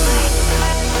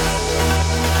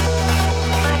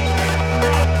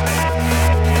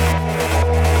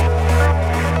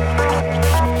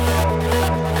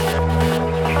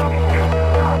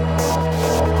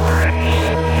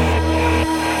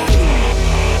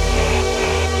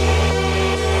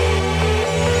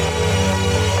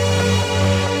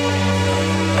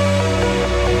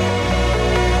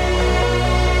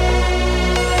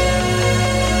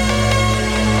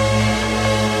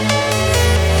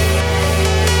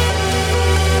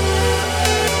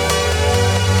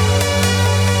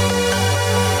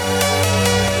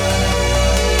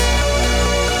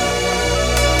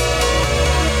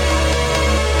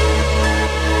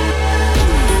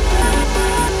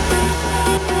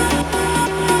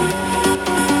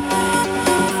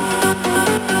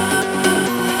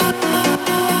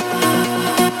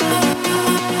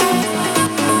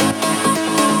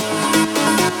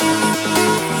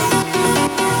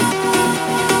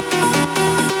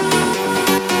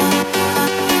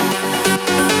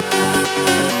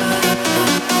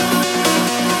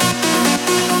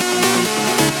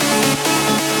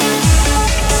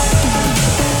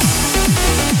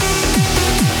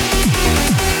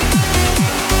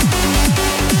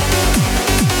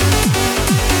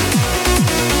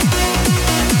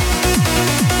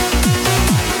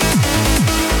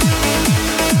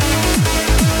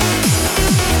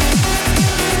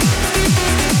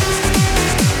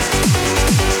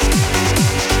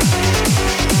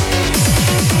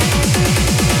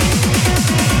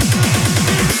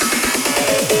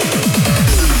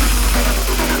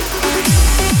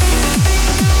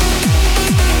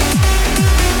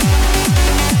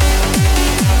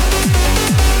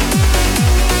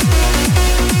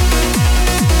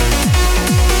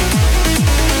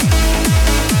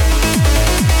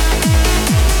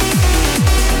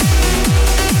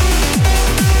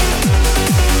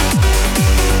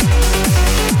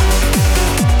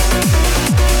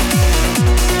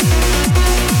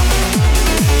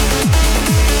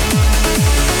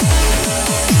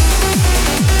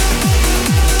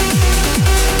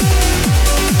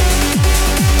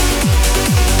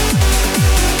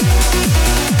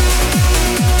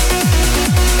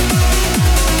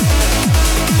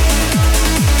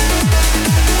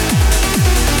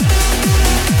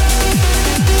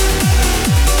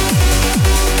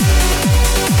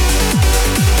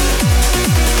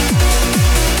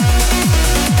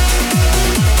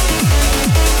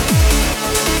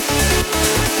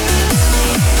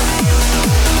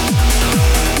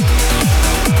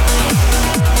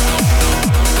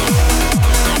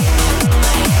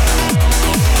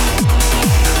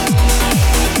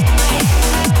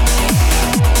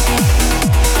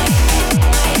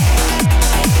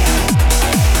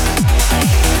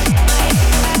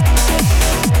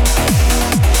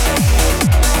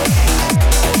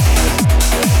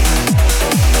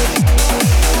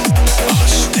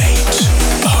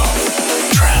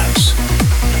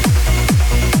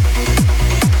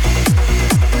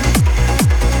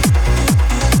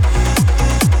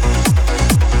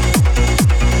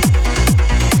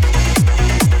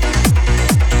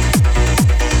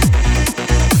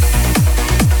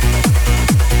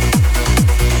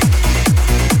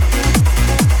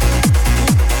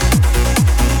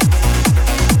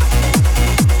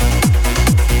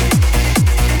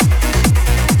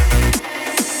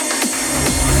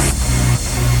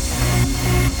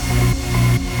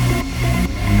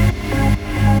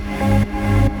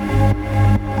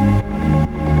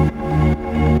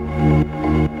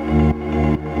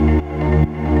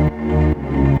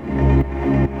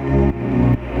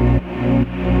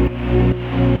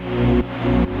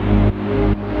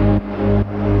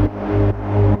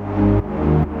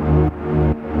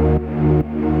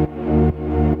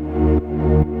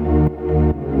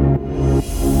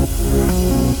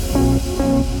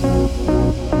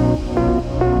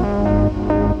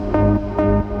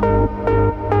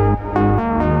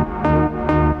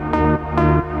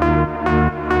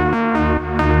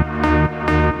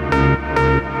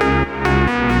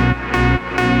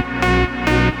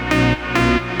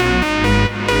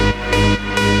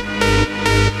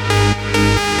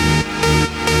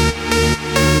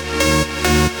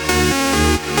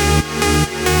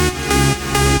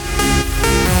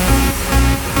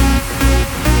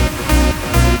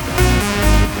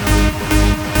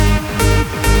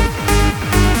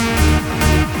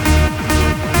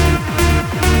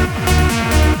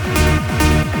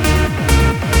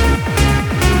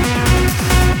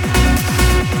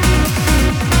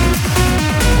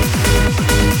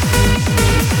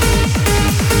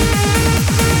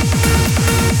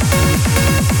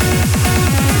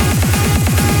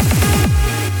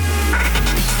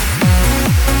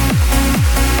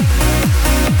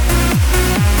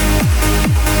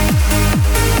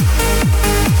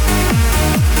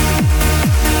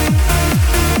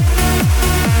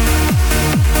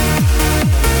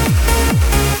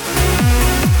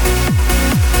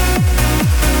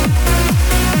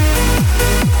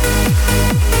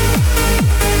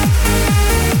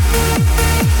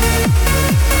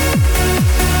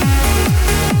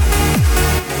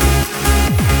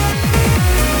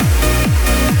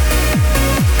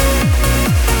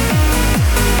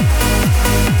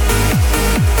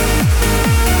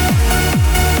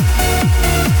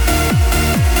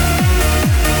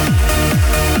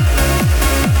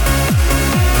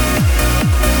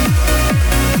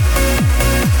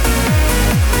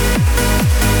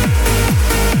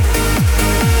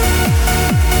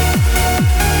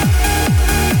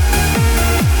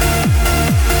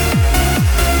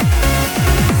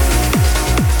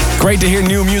 Great to hear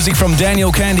new music from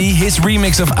Daniel Candy, his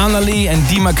remix of Annalie and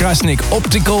Dima Krasnik,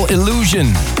 Optical Illusion.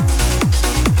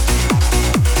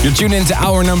 You're tuned into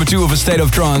hour number 2 of A State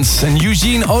of Trance. And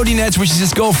Eugene Odinets wishes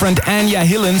his girlfriend Anya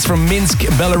Hillens from Minsk,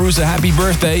 Belarus a happy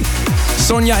birthday.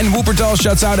 Sonja in Wuppertal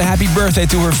shouts out a happy birthday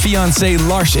to her fiancé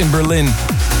Lars in Berlin.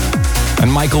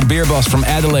 And Michael Beerbos from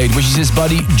Adelaide wishes his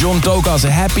buddy John Tokas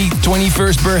a happy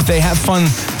 21st birthday. Have fun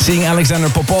seeing Alexander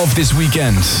Popov this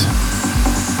weekend.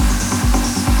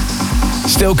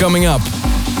 Still coming up,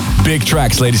 big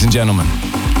tracks, ladies and gentlemen.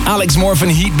 Alex Morphin,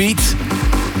 Heatbeat,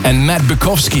 and Matt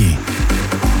Bukowski.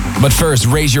 But first,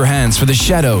 raise your hands for the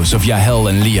shadows of Yahel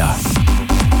and Leah.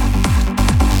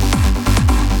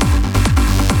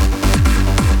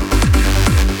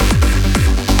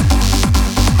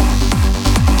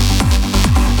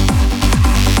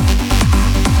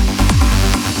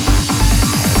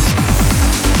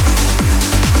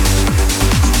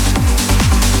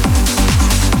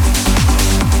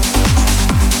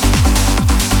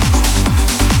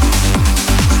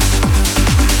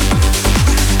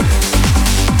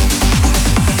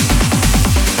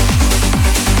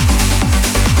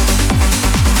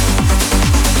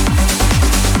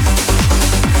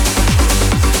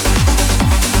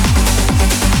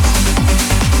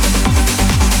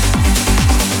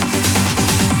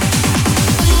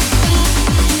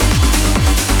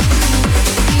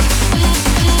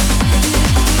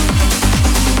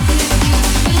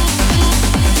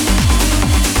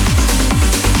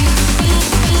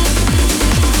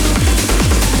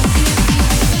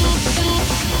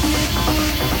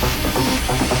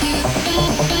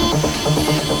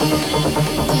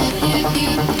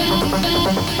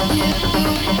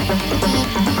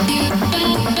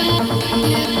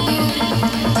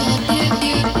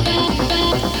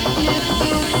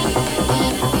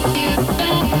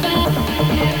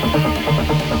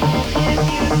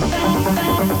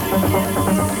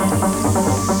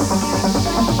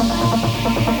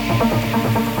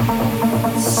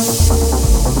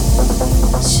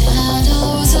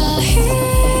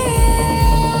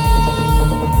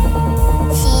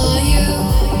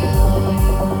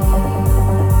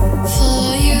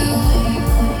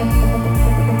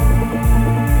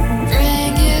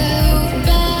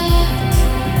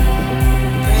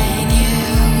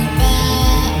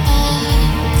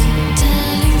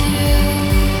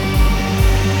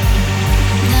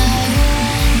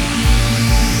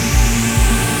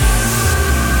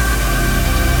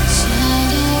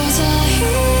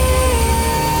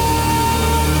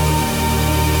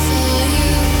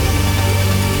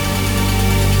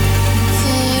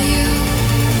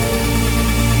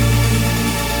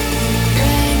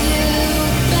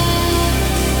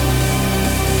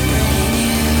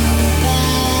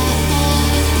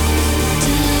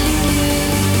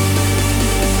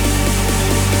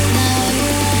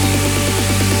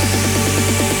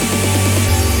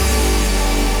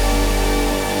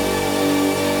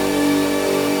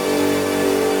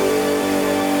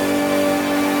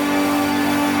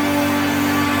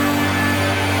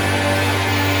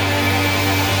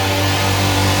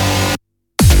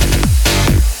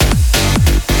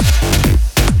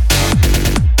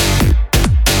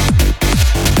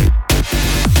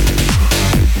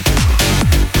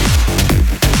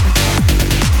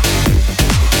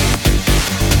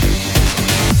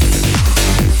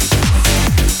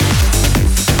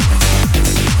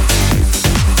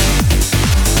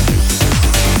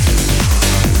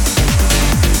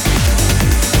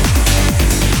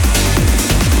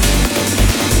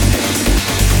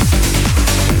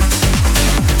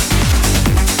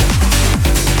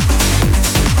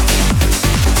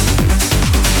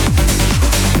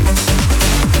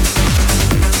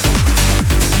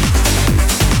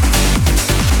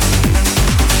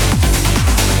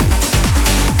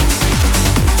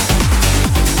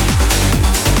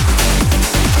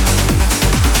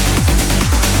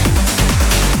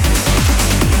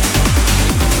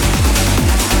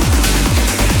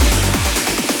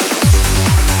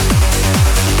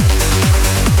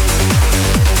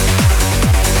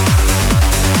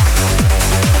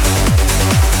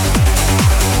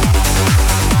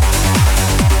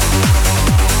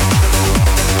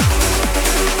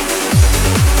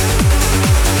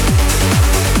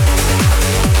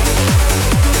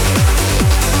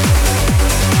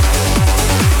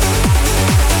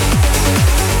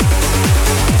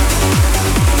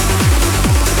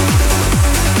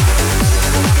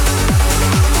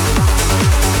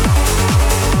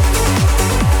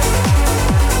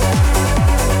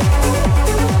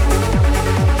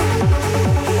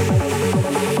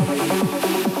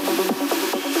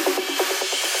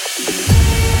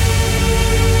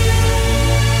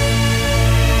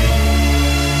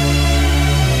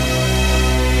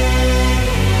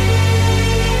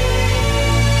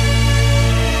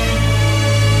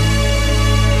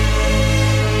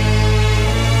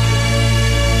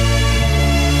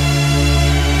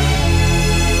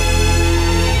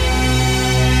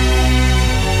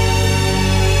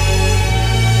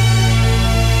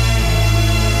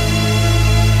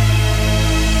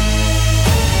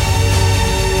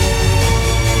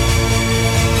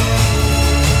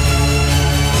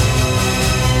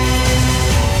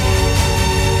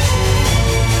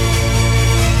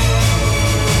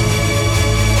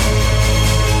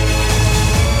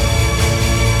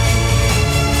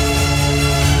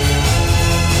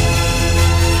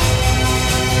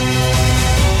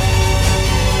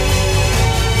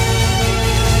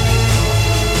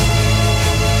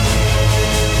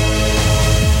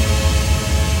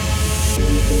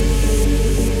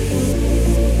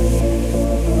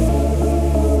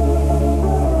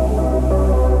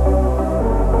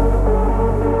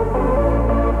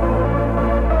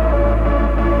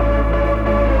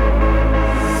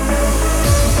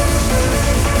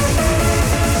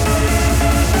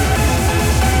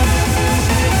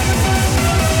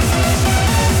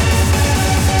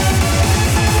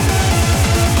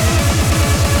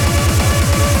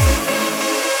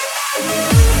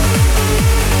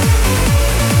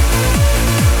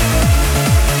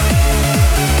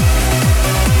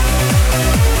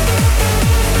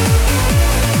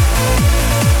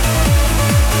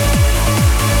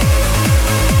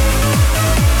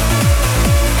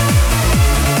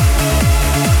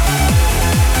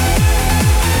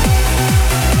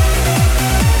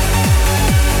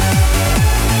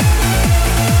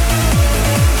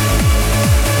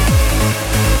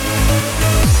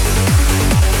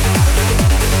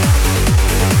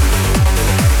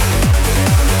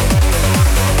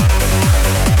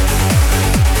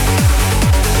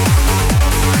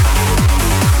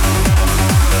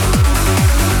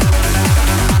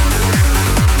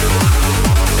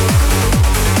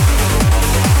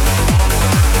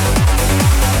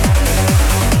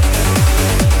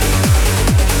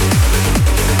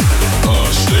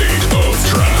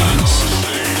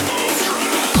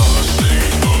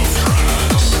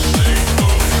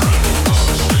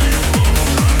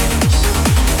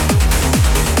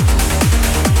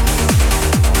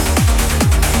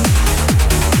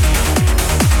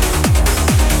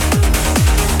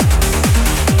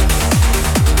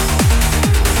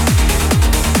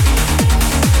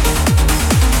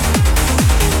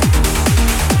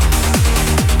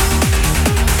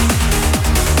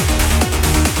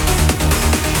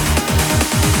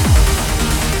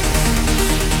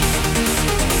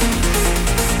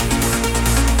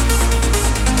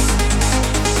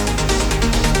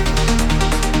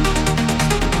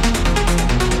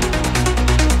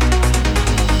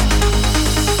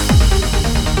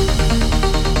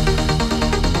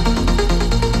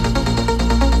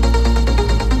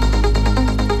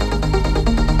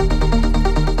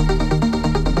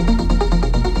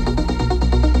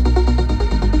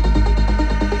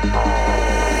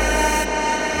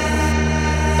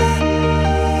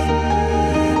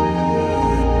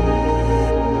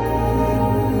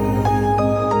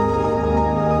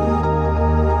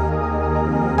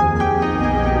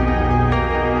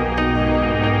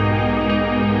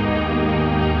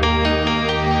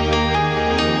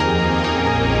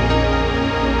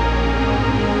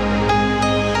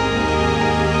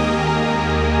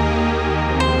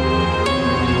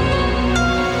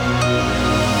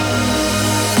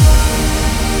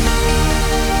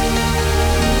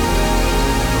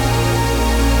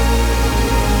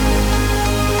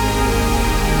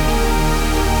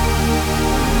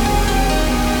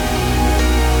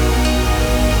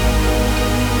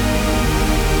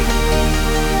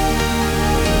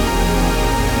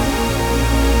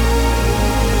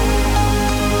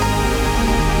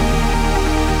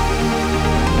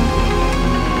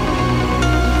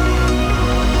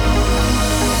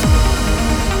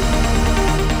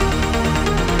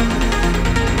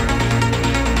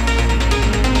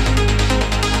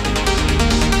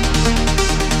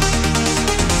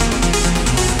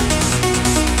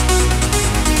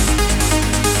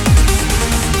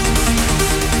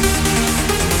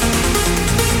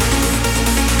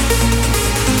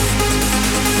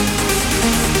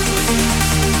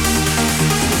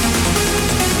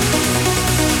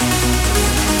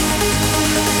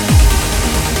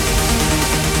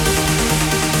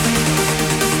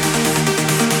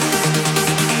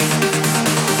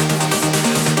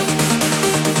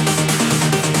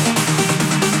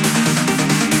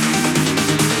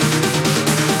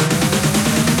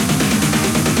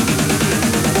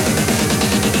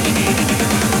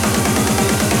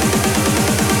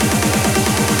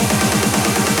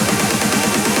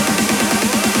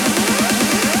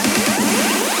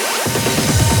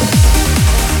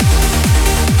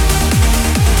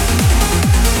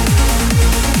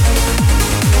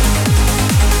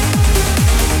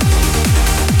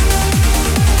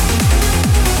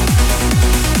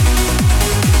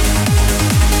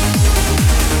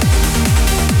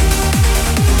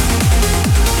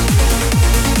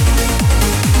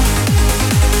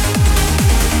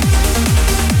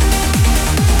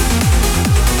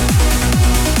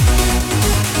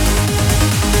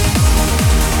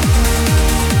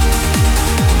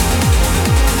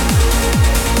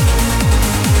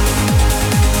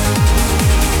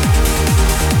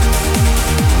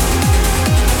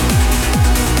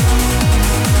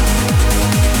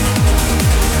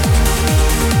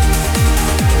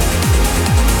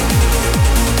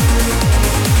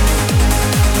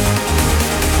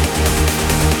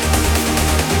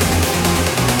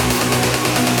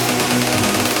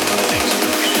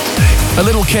 A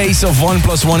little case of 1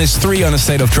 + 1 is 3 on A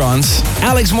State of Trance.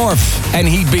 Alex Morph and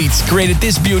Heatbeats created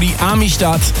this beauty,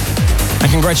 Amistad.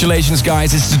 And congratulations,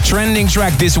 guys, it's the trending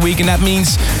track this week, and that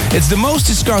means it's the most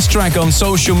discussed track on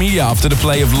social media after the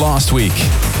play of last week.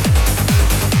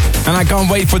 And I can't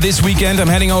wait for this weekend. I'm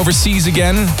heading overseas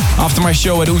again after my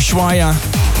show at Ushuaia.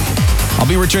 I'll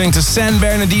be returning to San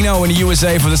Bernardino in the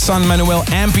USA for the San Manuel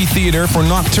Amphitheater for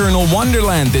Nocturnal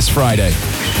Wonderland this Friday.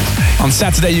 On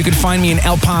Saturday, you can find me in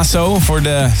El Paso for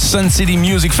the Sun City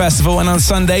Music Festival. And on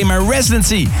Sunday, my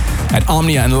residency at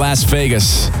Omnia in Las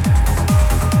Vegas.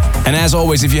 And as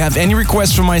always, if you have any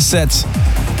requests for my sets,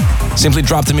 simply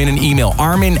drop them in an email.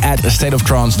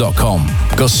 armin@astateoftrance.com.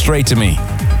 Go straight to me.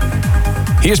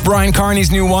 Here's Brian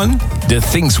Carney's new one, The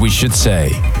Things We Should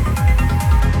Say.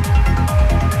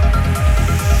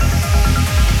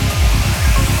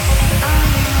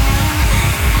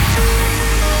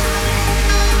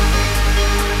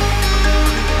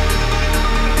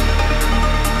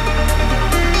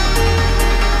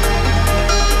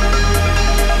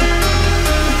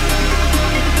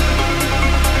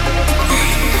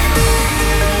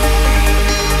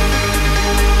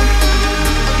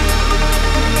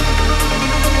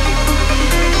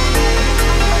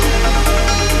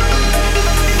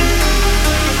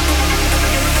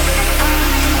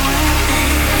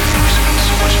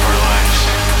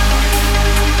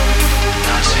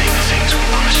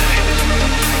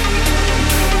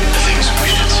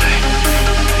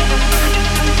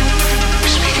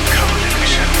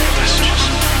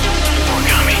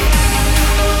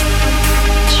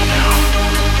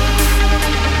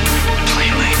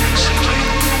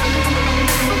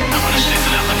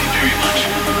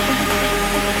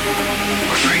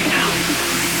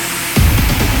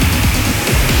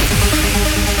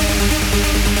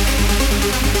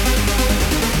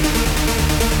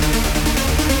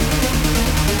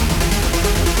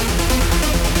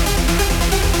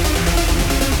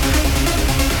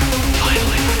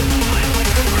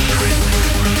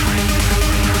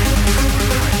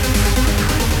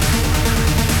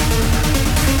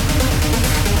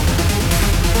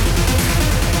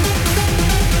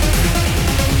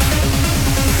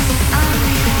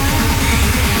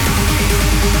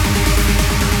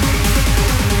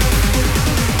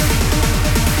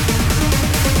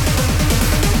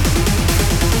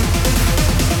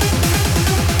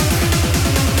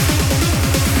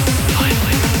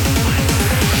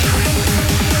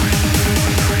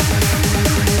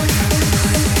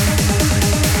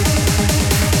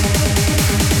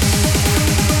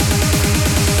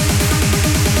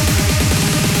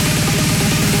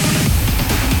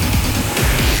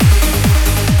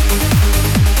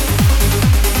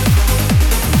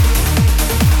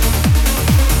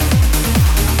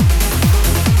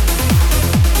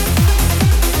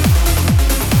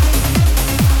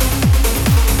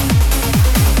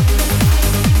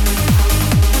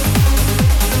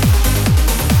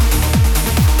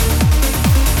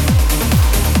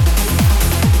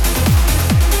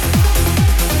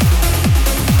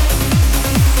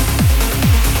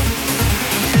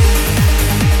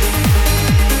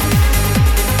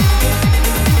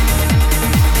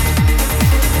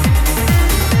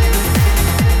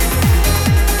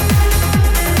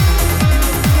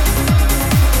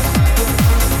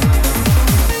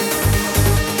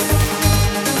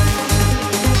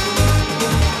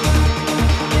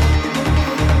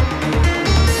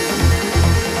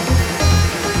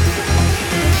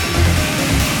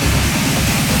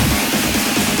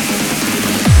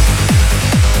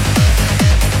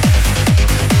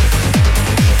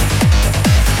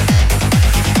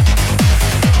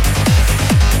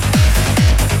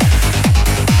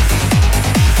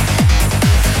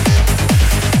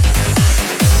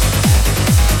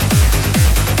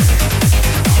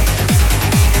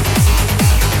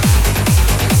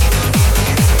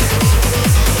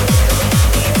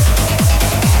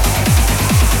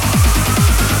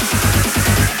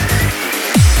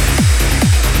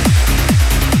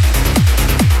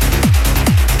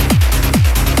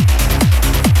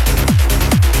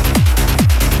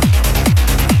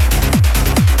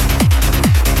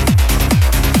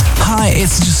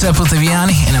 It's Giuseppe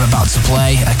Ottaviani and I'm about to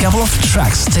play a couple of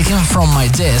tracks taken from my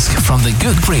disc from the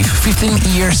Good Grief 15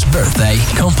 Years Birthday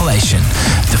compilation.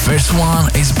 The first one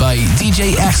is by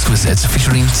DJ Exquisite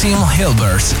featuring Tim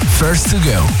Hilbert, First to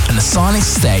Go, and a Sonic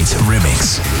State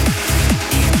remix.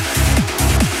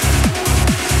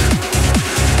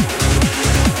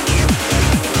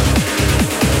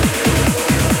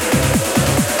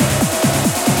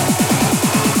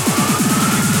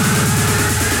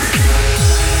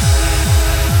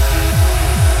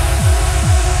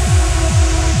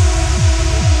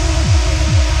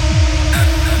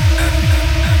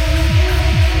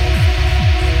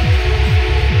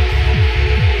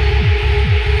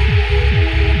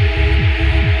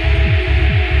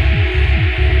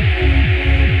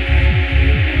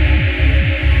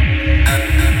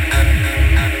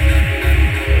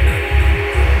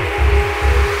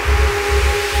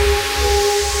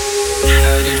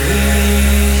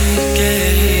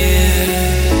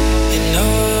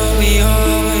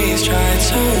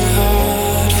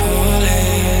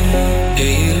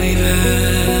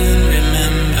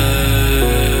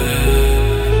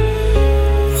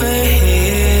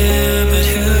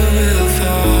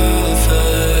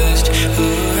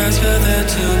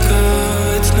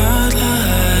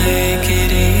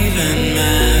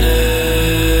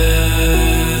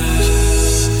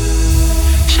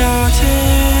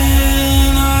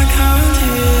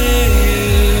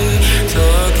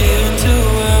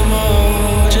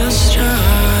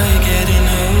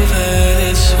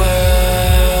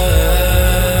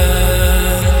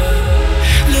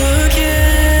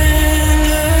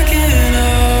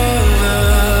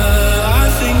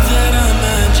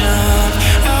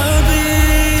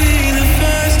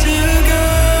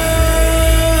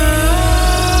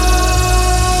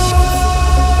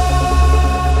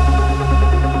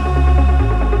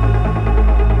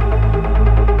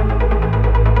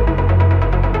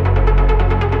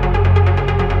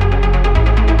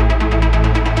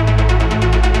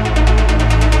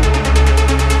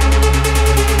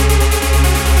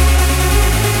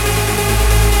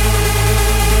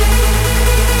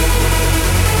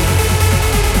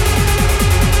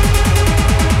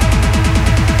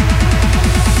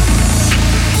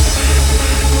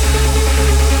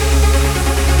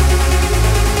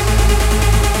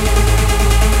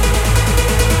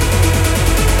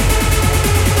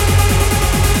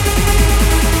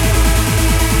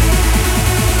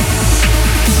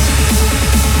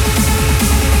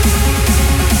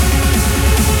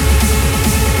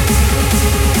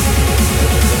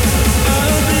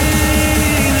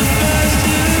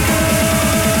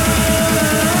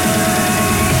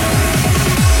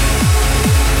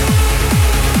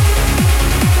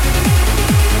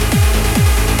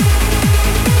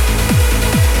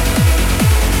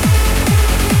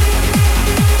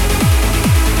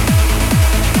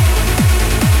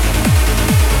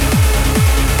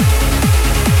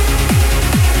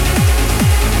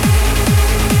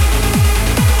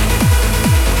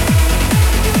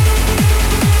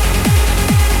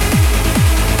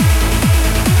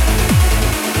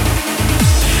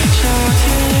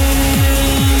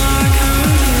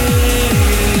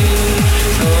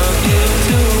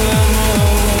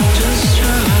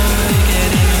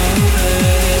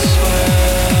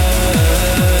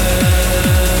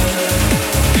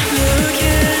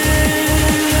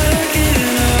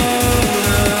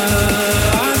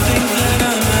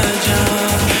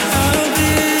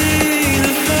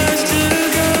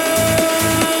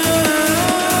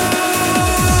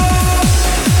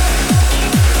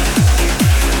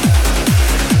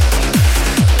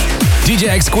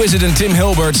 Exquisite and Tim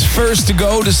Hilbert's First to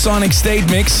Go, the Sonic State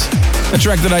mix. A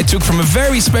track that I took from a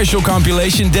very special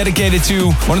compilation dedicated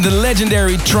to one of the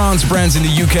legendary trance brands in the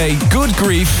UK, Good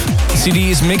Grief. The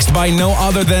CD is mixed by no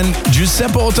other than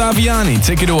Giuseppe Ottaviani.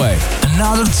 Take it away.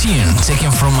 Another tune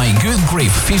taken from my Good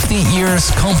Grief 15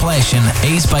 years compilation,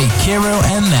 Ace by Kero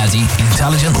and Nazi,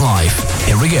 Intelligent Life.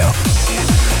 Here we go.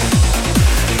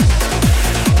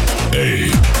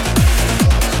 A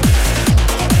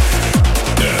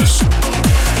S O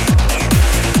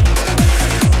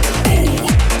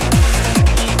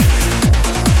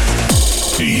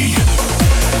T.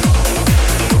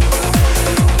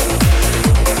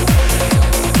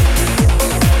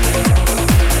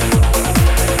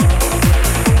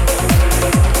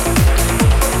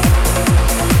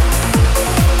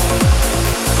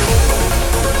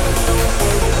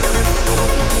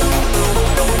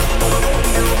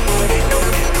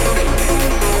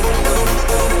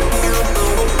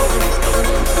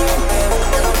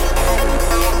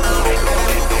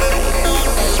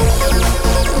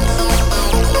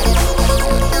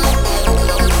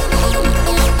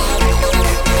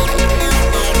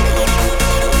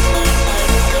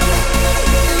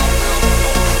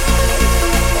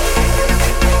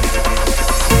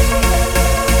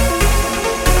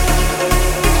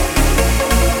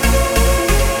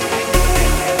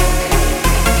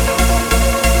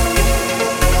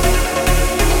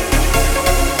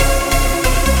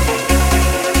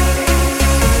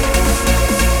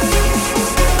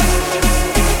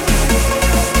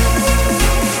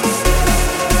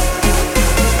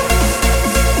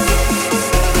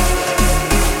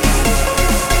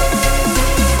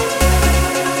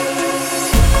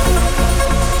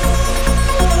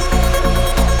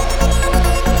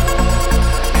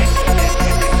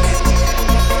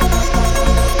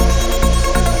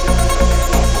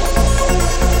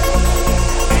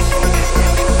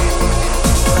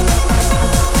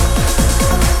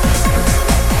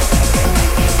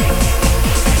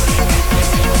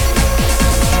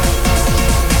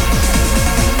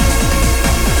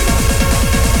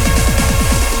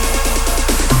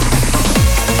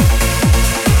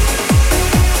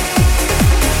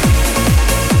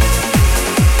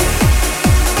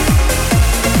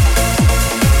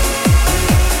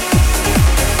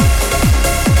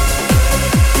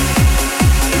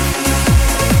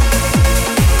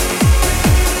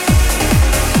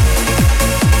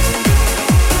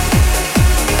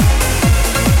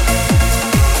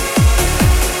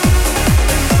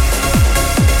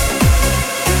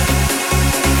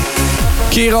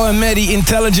 Kero and Maddie,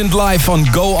 Intelligent Life on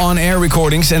Go On Air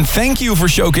Recordings. And thank you for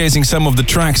showcasing some of the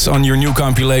tracks on your new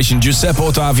compilation, Giuseppe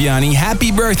Ottaviani.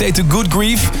 Happy birthday to Good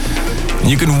Grief.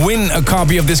 You can win a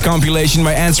copy of this compilation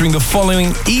by answering the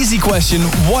following easy question.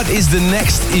 What is the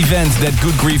next event that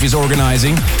Good Grief is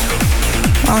organizing?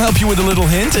 I'll help you with a little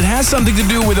hint. It has something to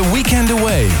do with a weekend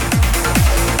away.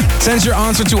 Send your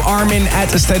answer to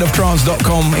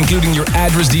armin@astateoftrance.com, including your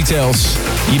address details.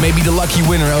 You may be the lucky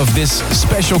winner of this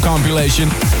special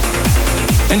compilation.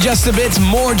 And just a bit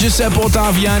more Giuseppe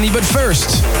Ottaviani, but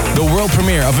first, the world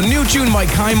premiere of a new tune by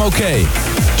Kaimo K,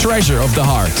 Treasure of the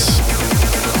Hearts.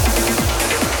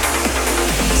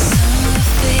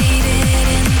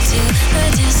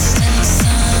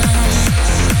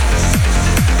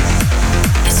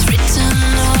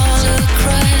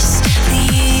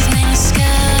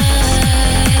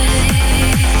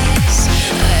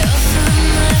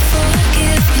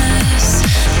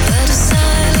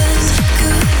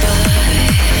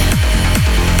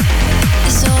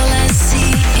 All I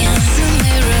see in the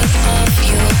mirror of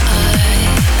your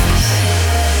eyes.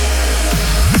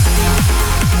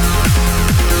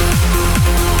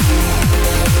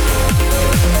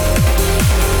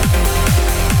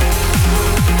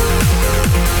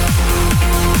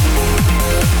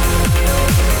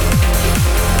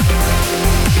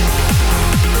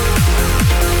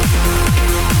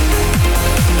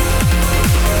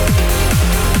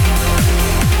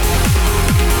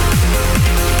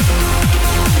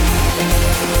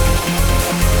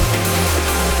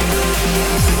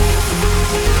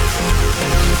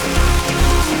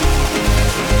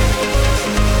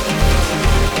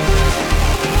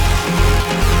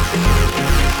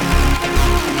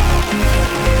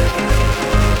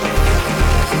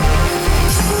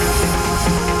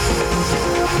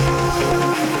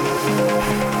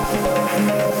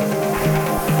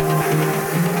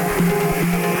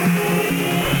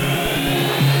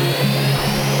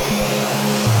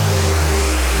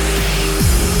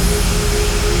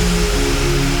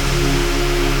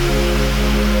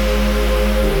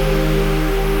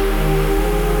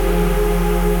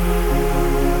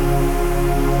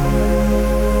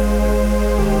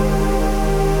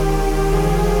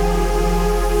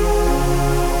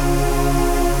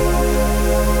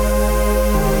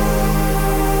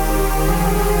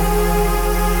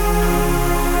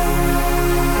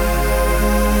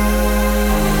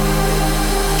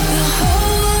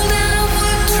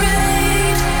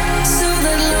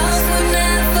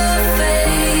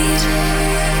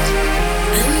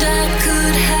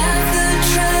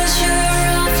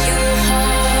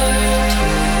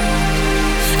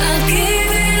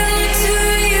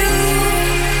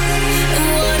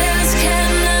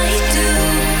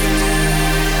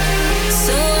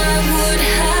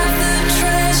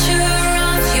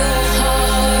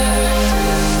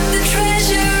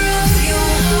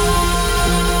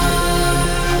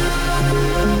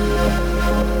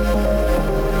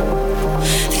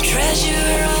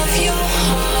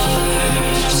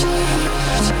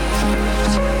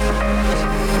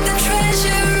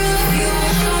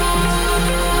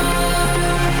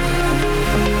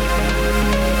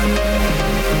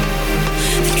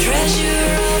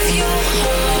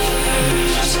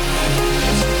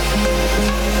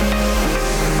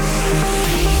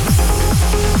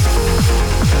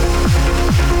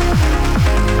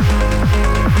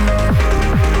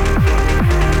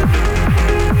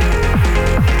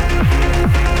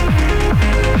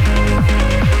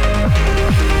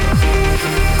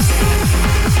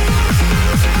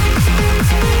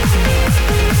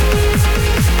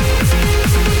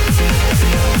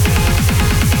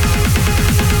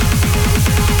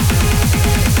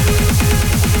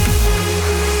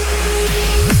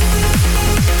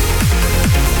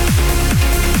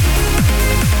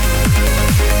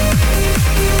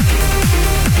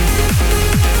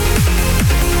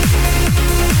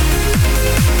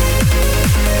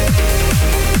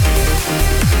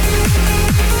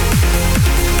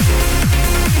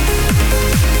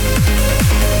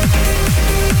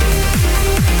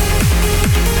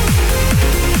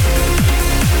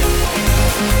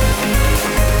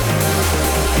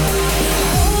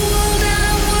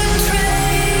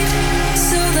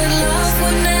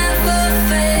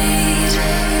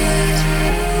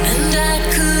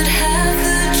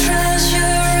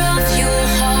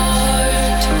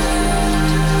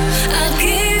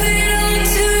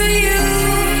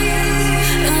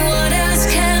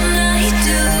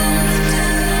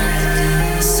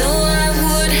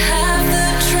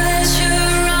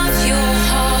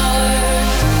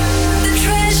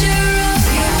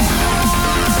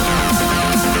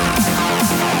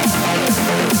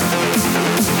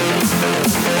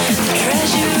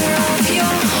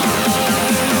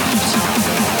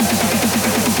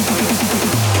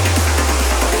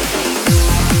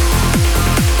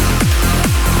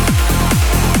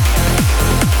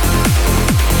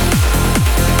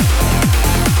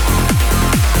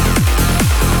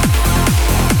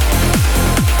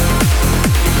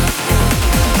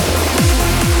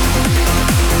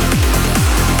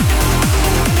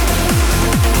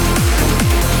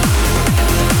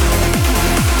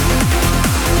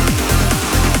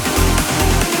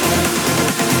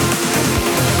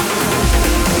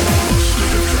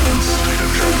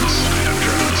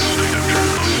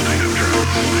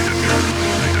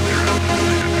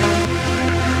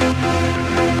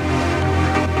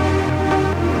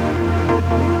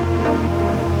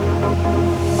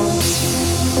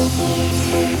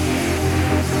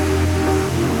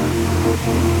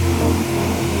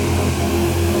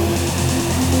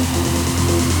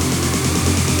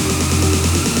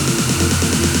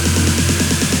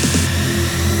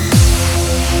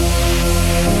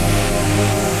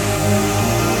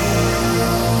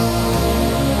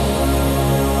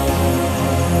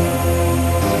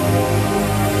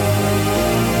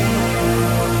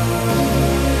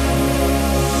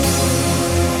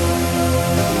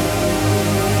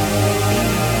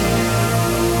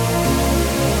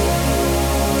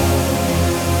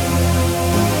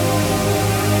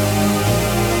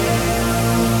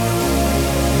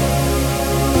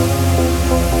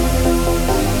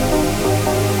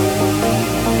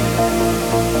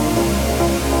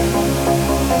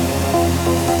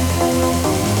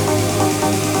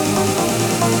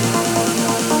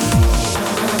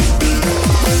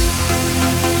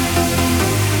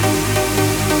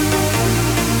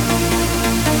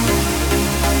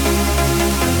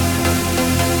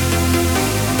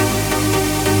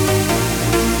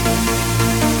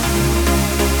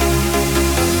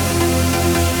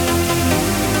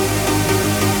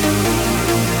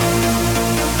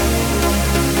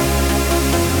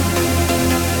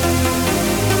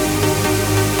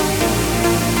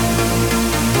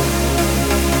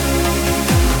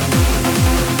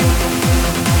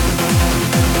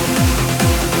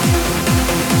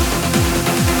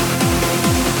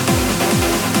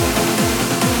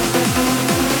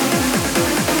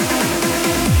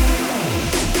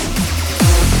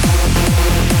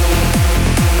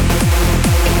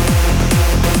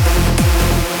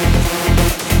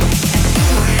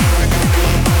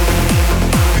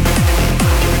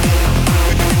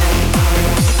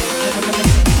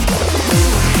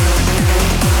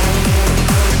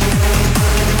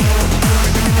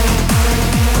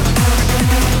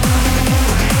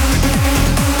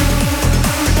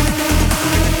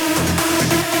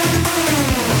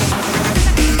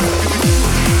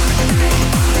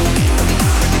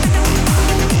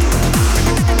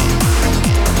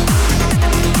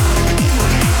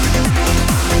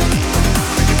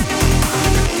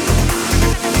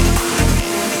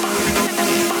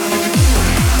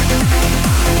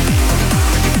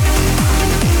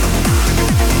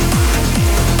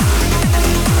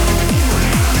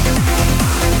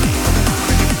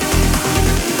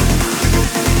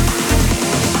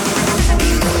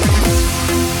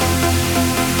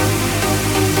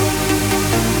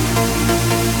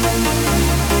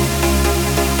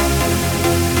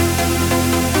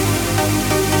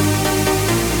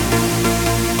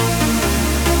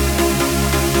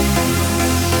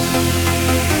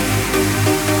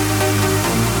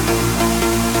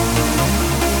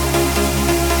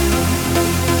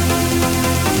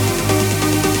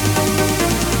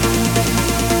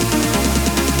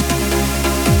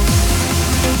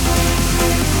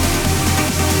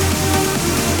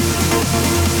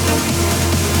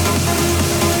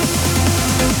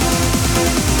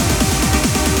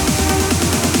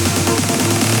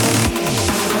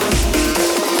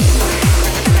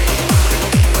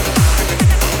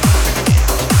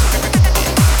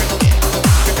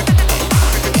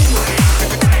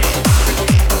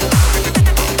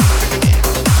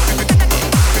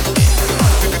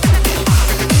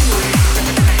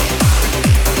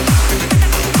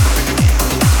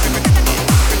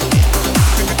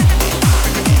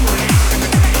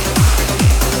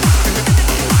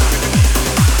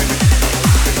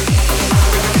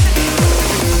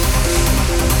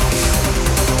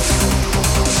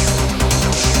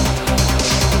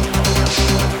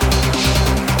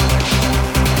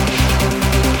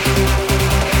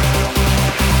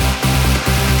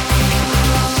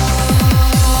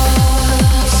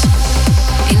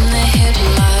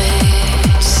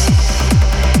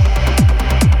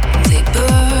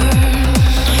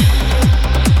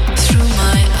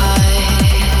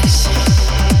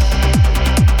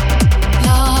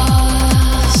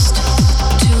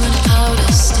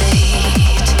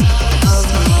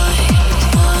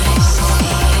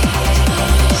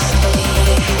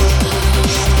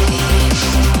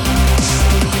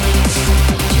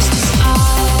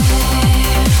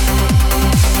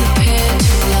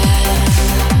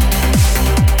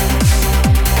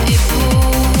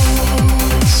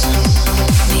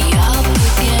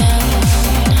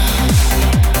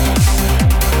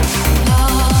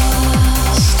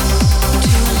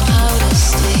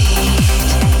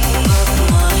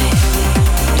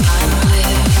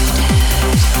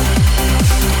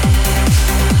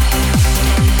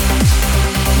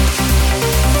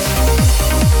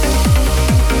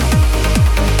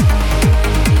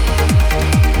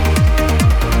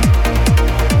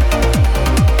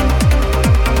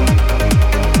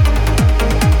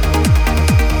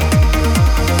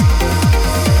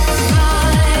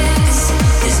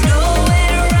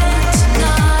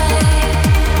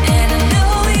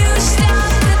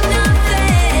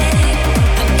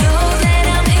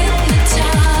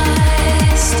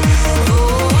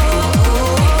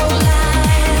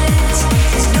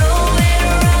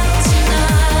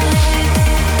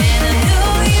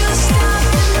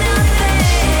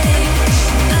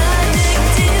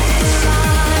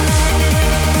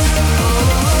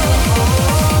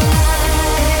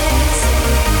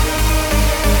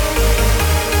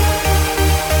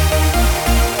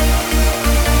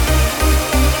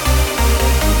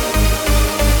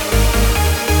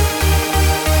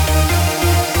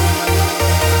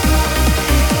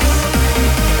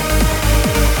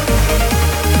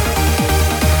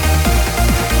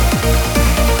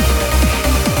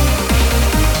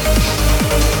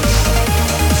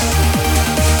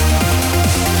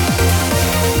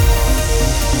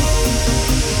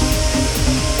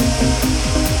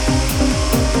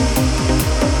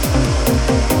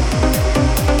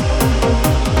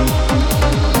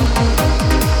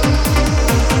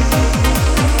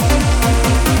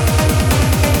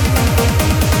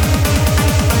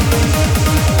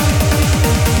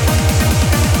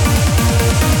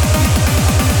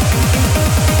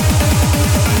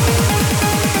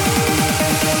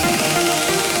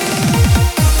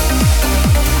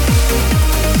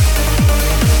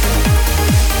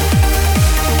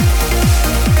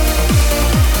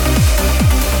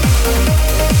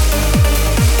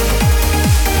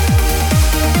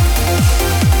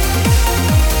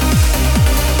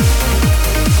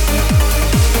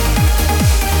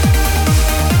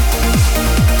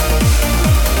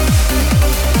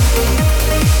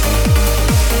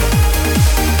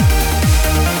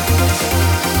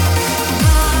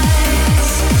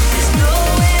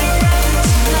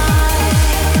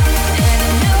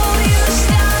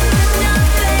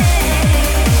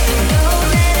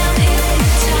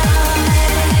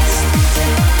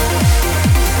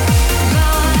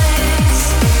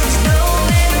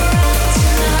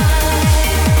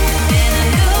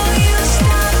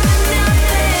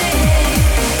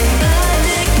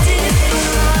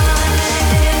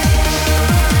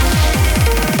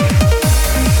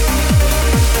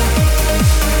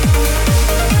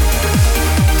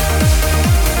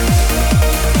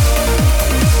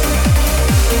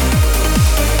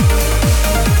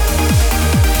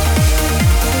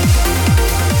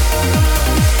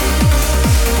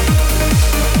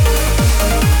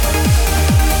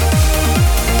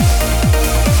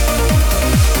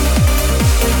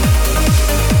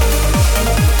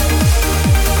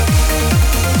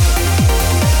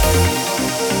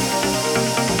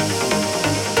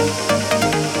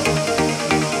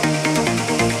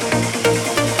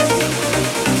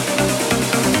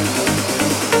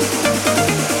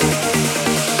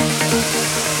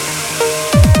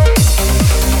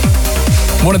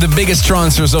 One of the biggest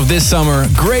transfers of this summer.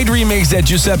 Great remix that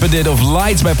Giuseppe did of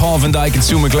Lights by Paul van Dyk and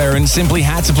Sue McLaren. Simply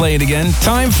had to play it again.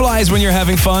 Time flies when you're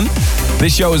having fun.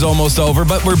 This show is almost over,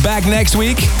 but we're back next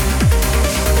week.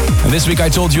 And this week I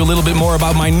told you a little bit more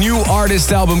about my new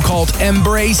artist album called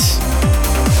Embrace.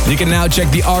 You can now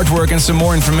check the artwork and some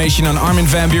more information on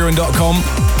arminvanburen.com.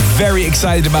 Very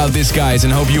excited about this, guys,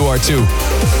 and hope you are too.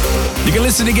 You can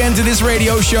listen again to this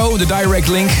radio show, the direct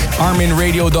link,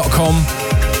 arminradio.com.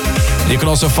 You can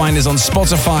also find us on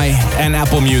Spotify and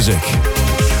Apple Music.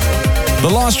 The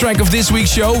last track of this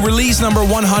week's show, release number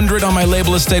 100 on my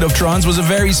label A State of Trance, was a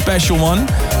very special one.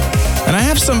 And I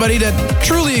have somebody that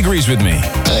truly agrees with me.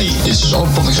 Hey, this is Art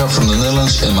popping up from the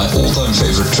Netherlands, and my all-time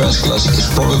favorite trance classic is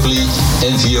probably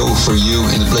NVO For You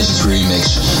in the Blizzard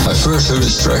remix. I first heard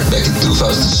this track back in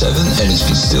 2007, and it's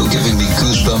been still giving me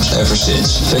goosebumps ever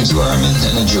since. Thank you, Armin,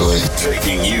 and enjoy.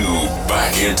 Taking you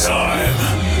back in time,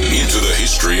 into the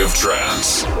history of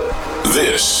trance.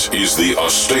 This is the A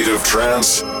State of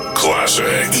Trance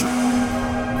Classic.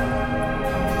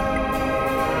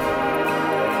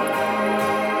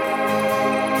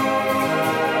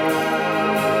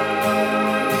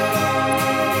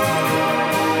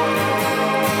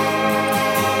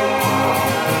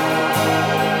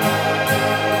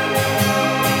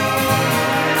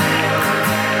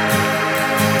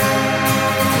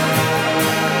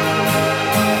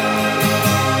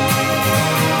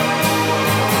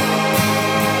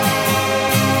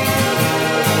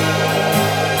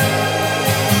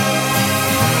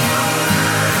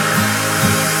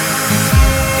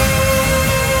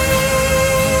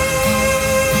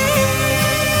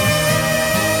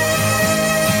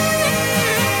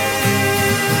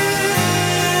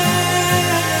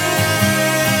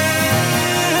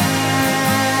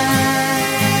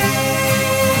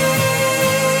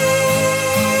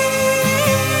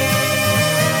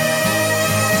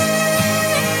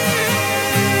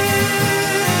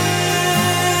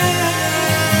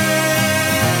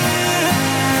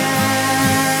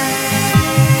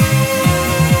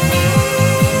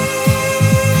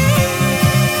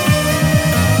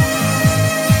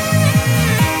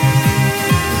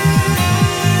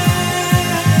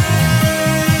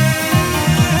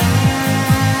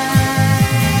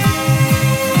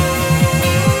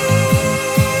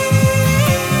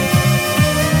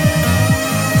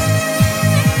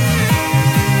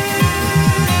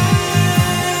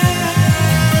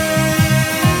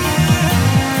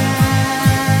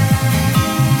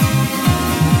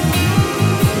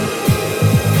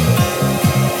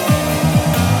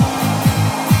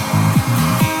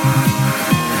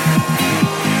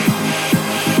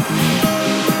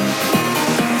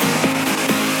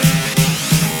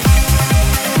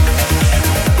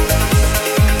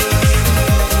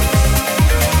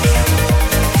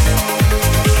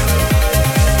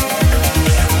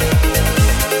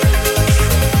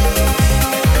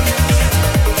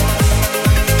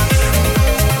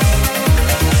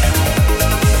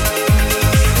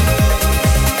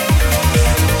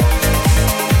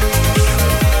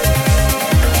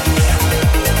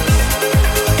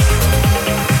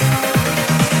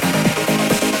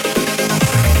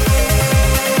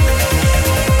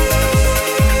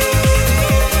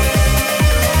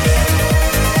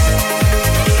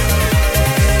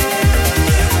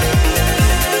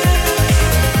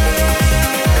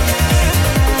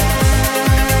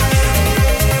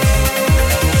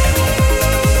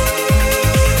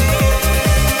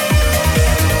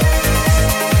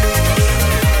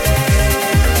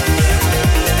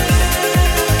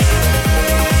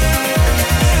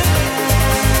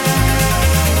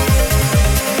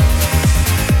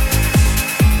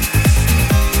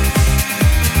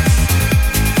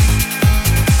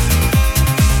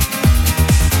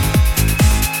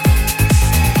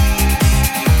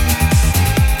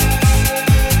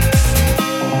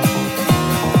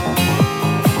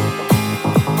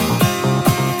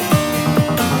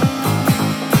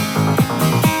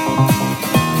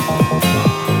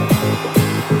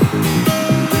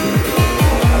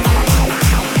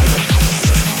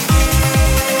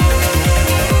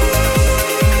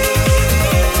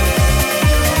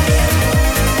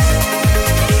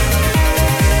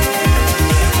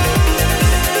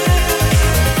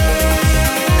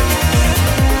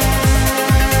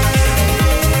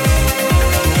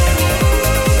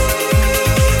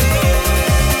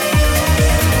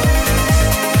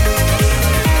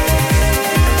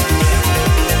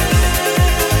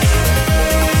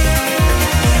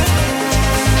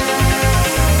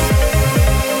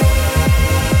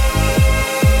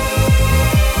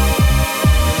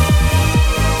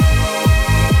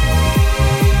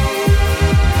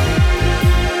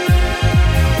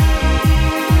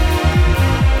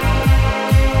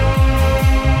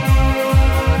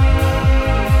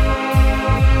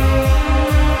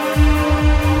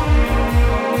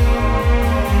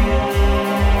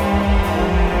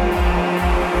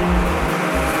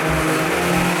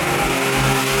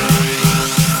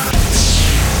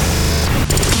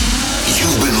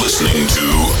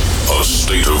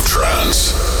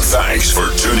 Trance. Thanks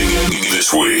for tuning in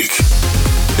this week.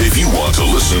 If you want to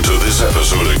listen to this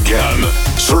episode again,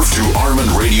 surf to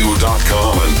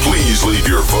ArminRadio.com and please leave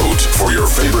your vote for your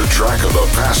favorite track of the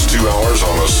past 2 hours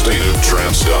on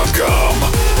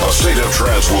AstateOfTrance.com. A State of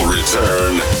Trance will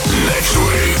return next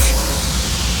week.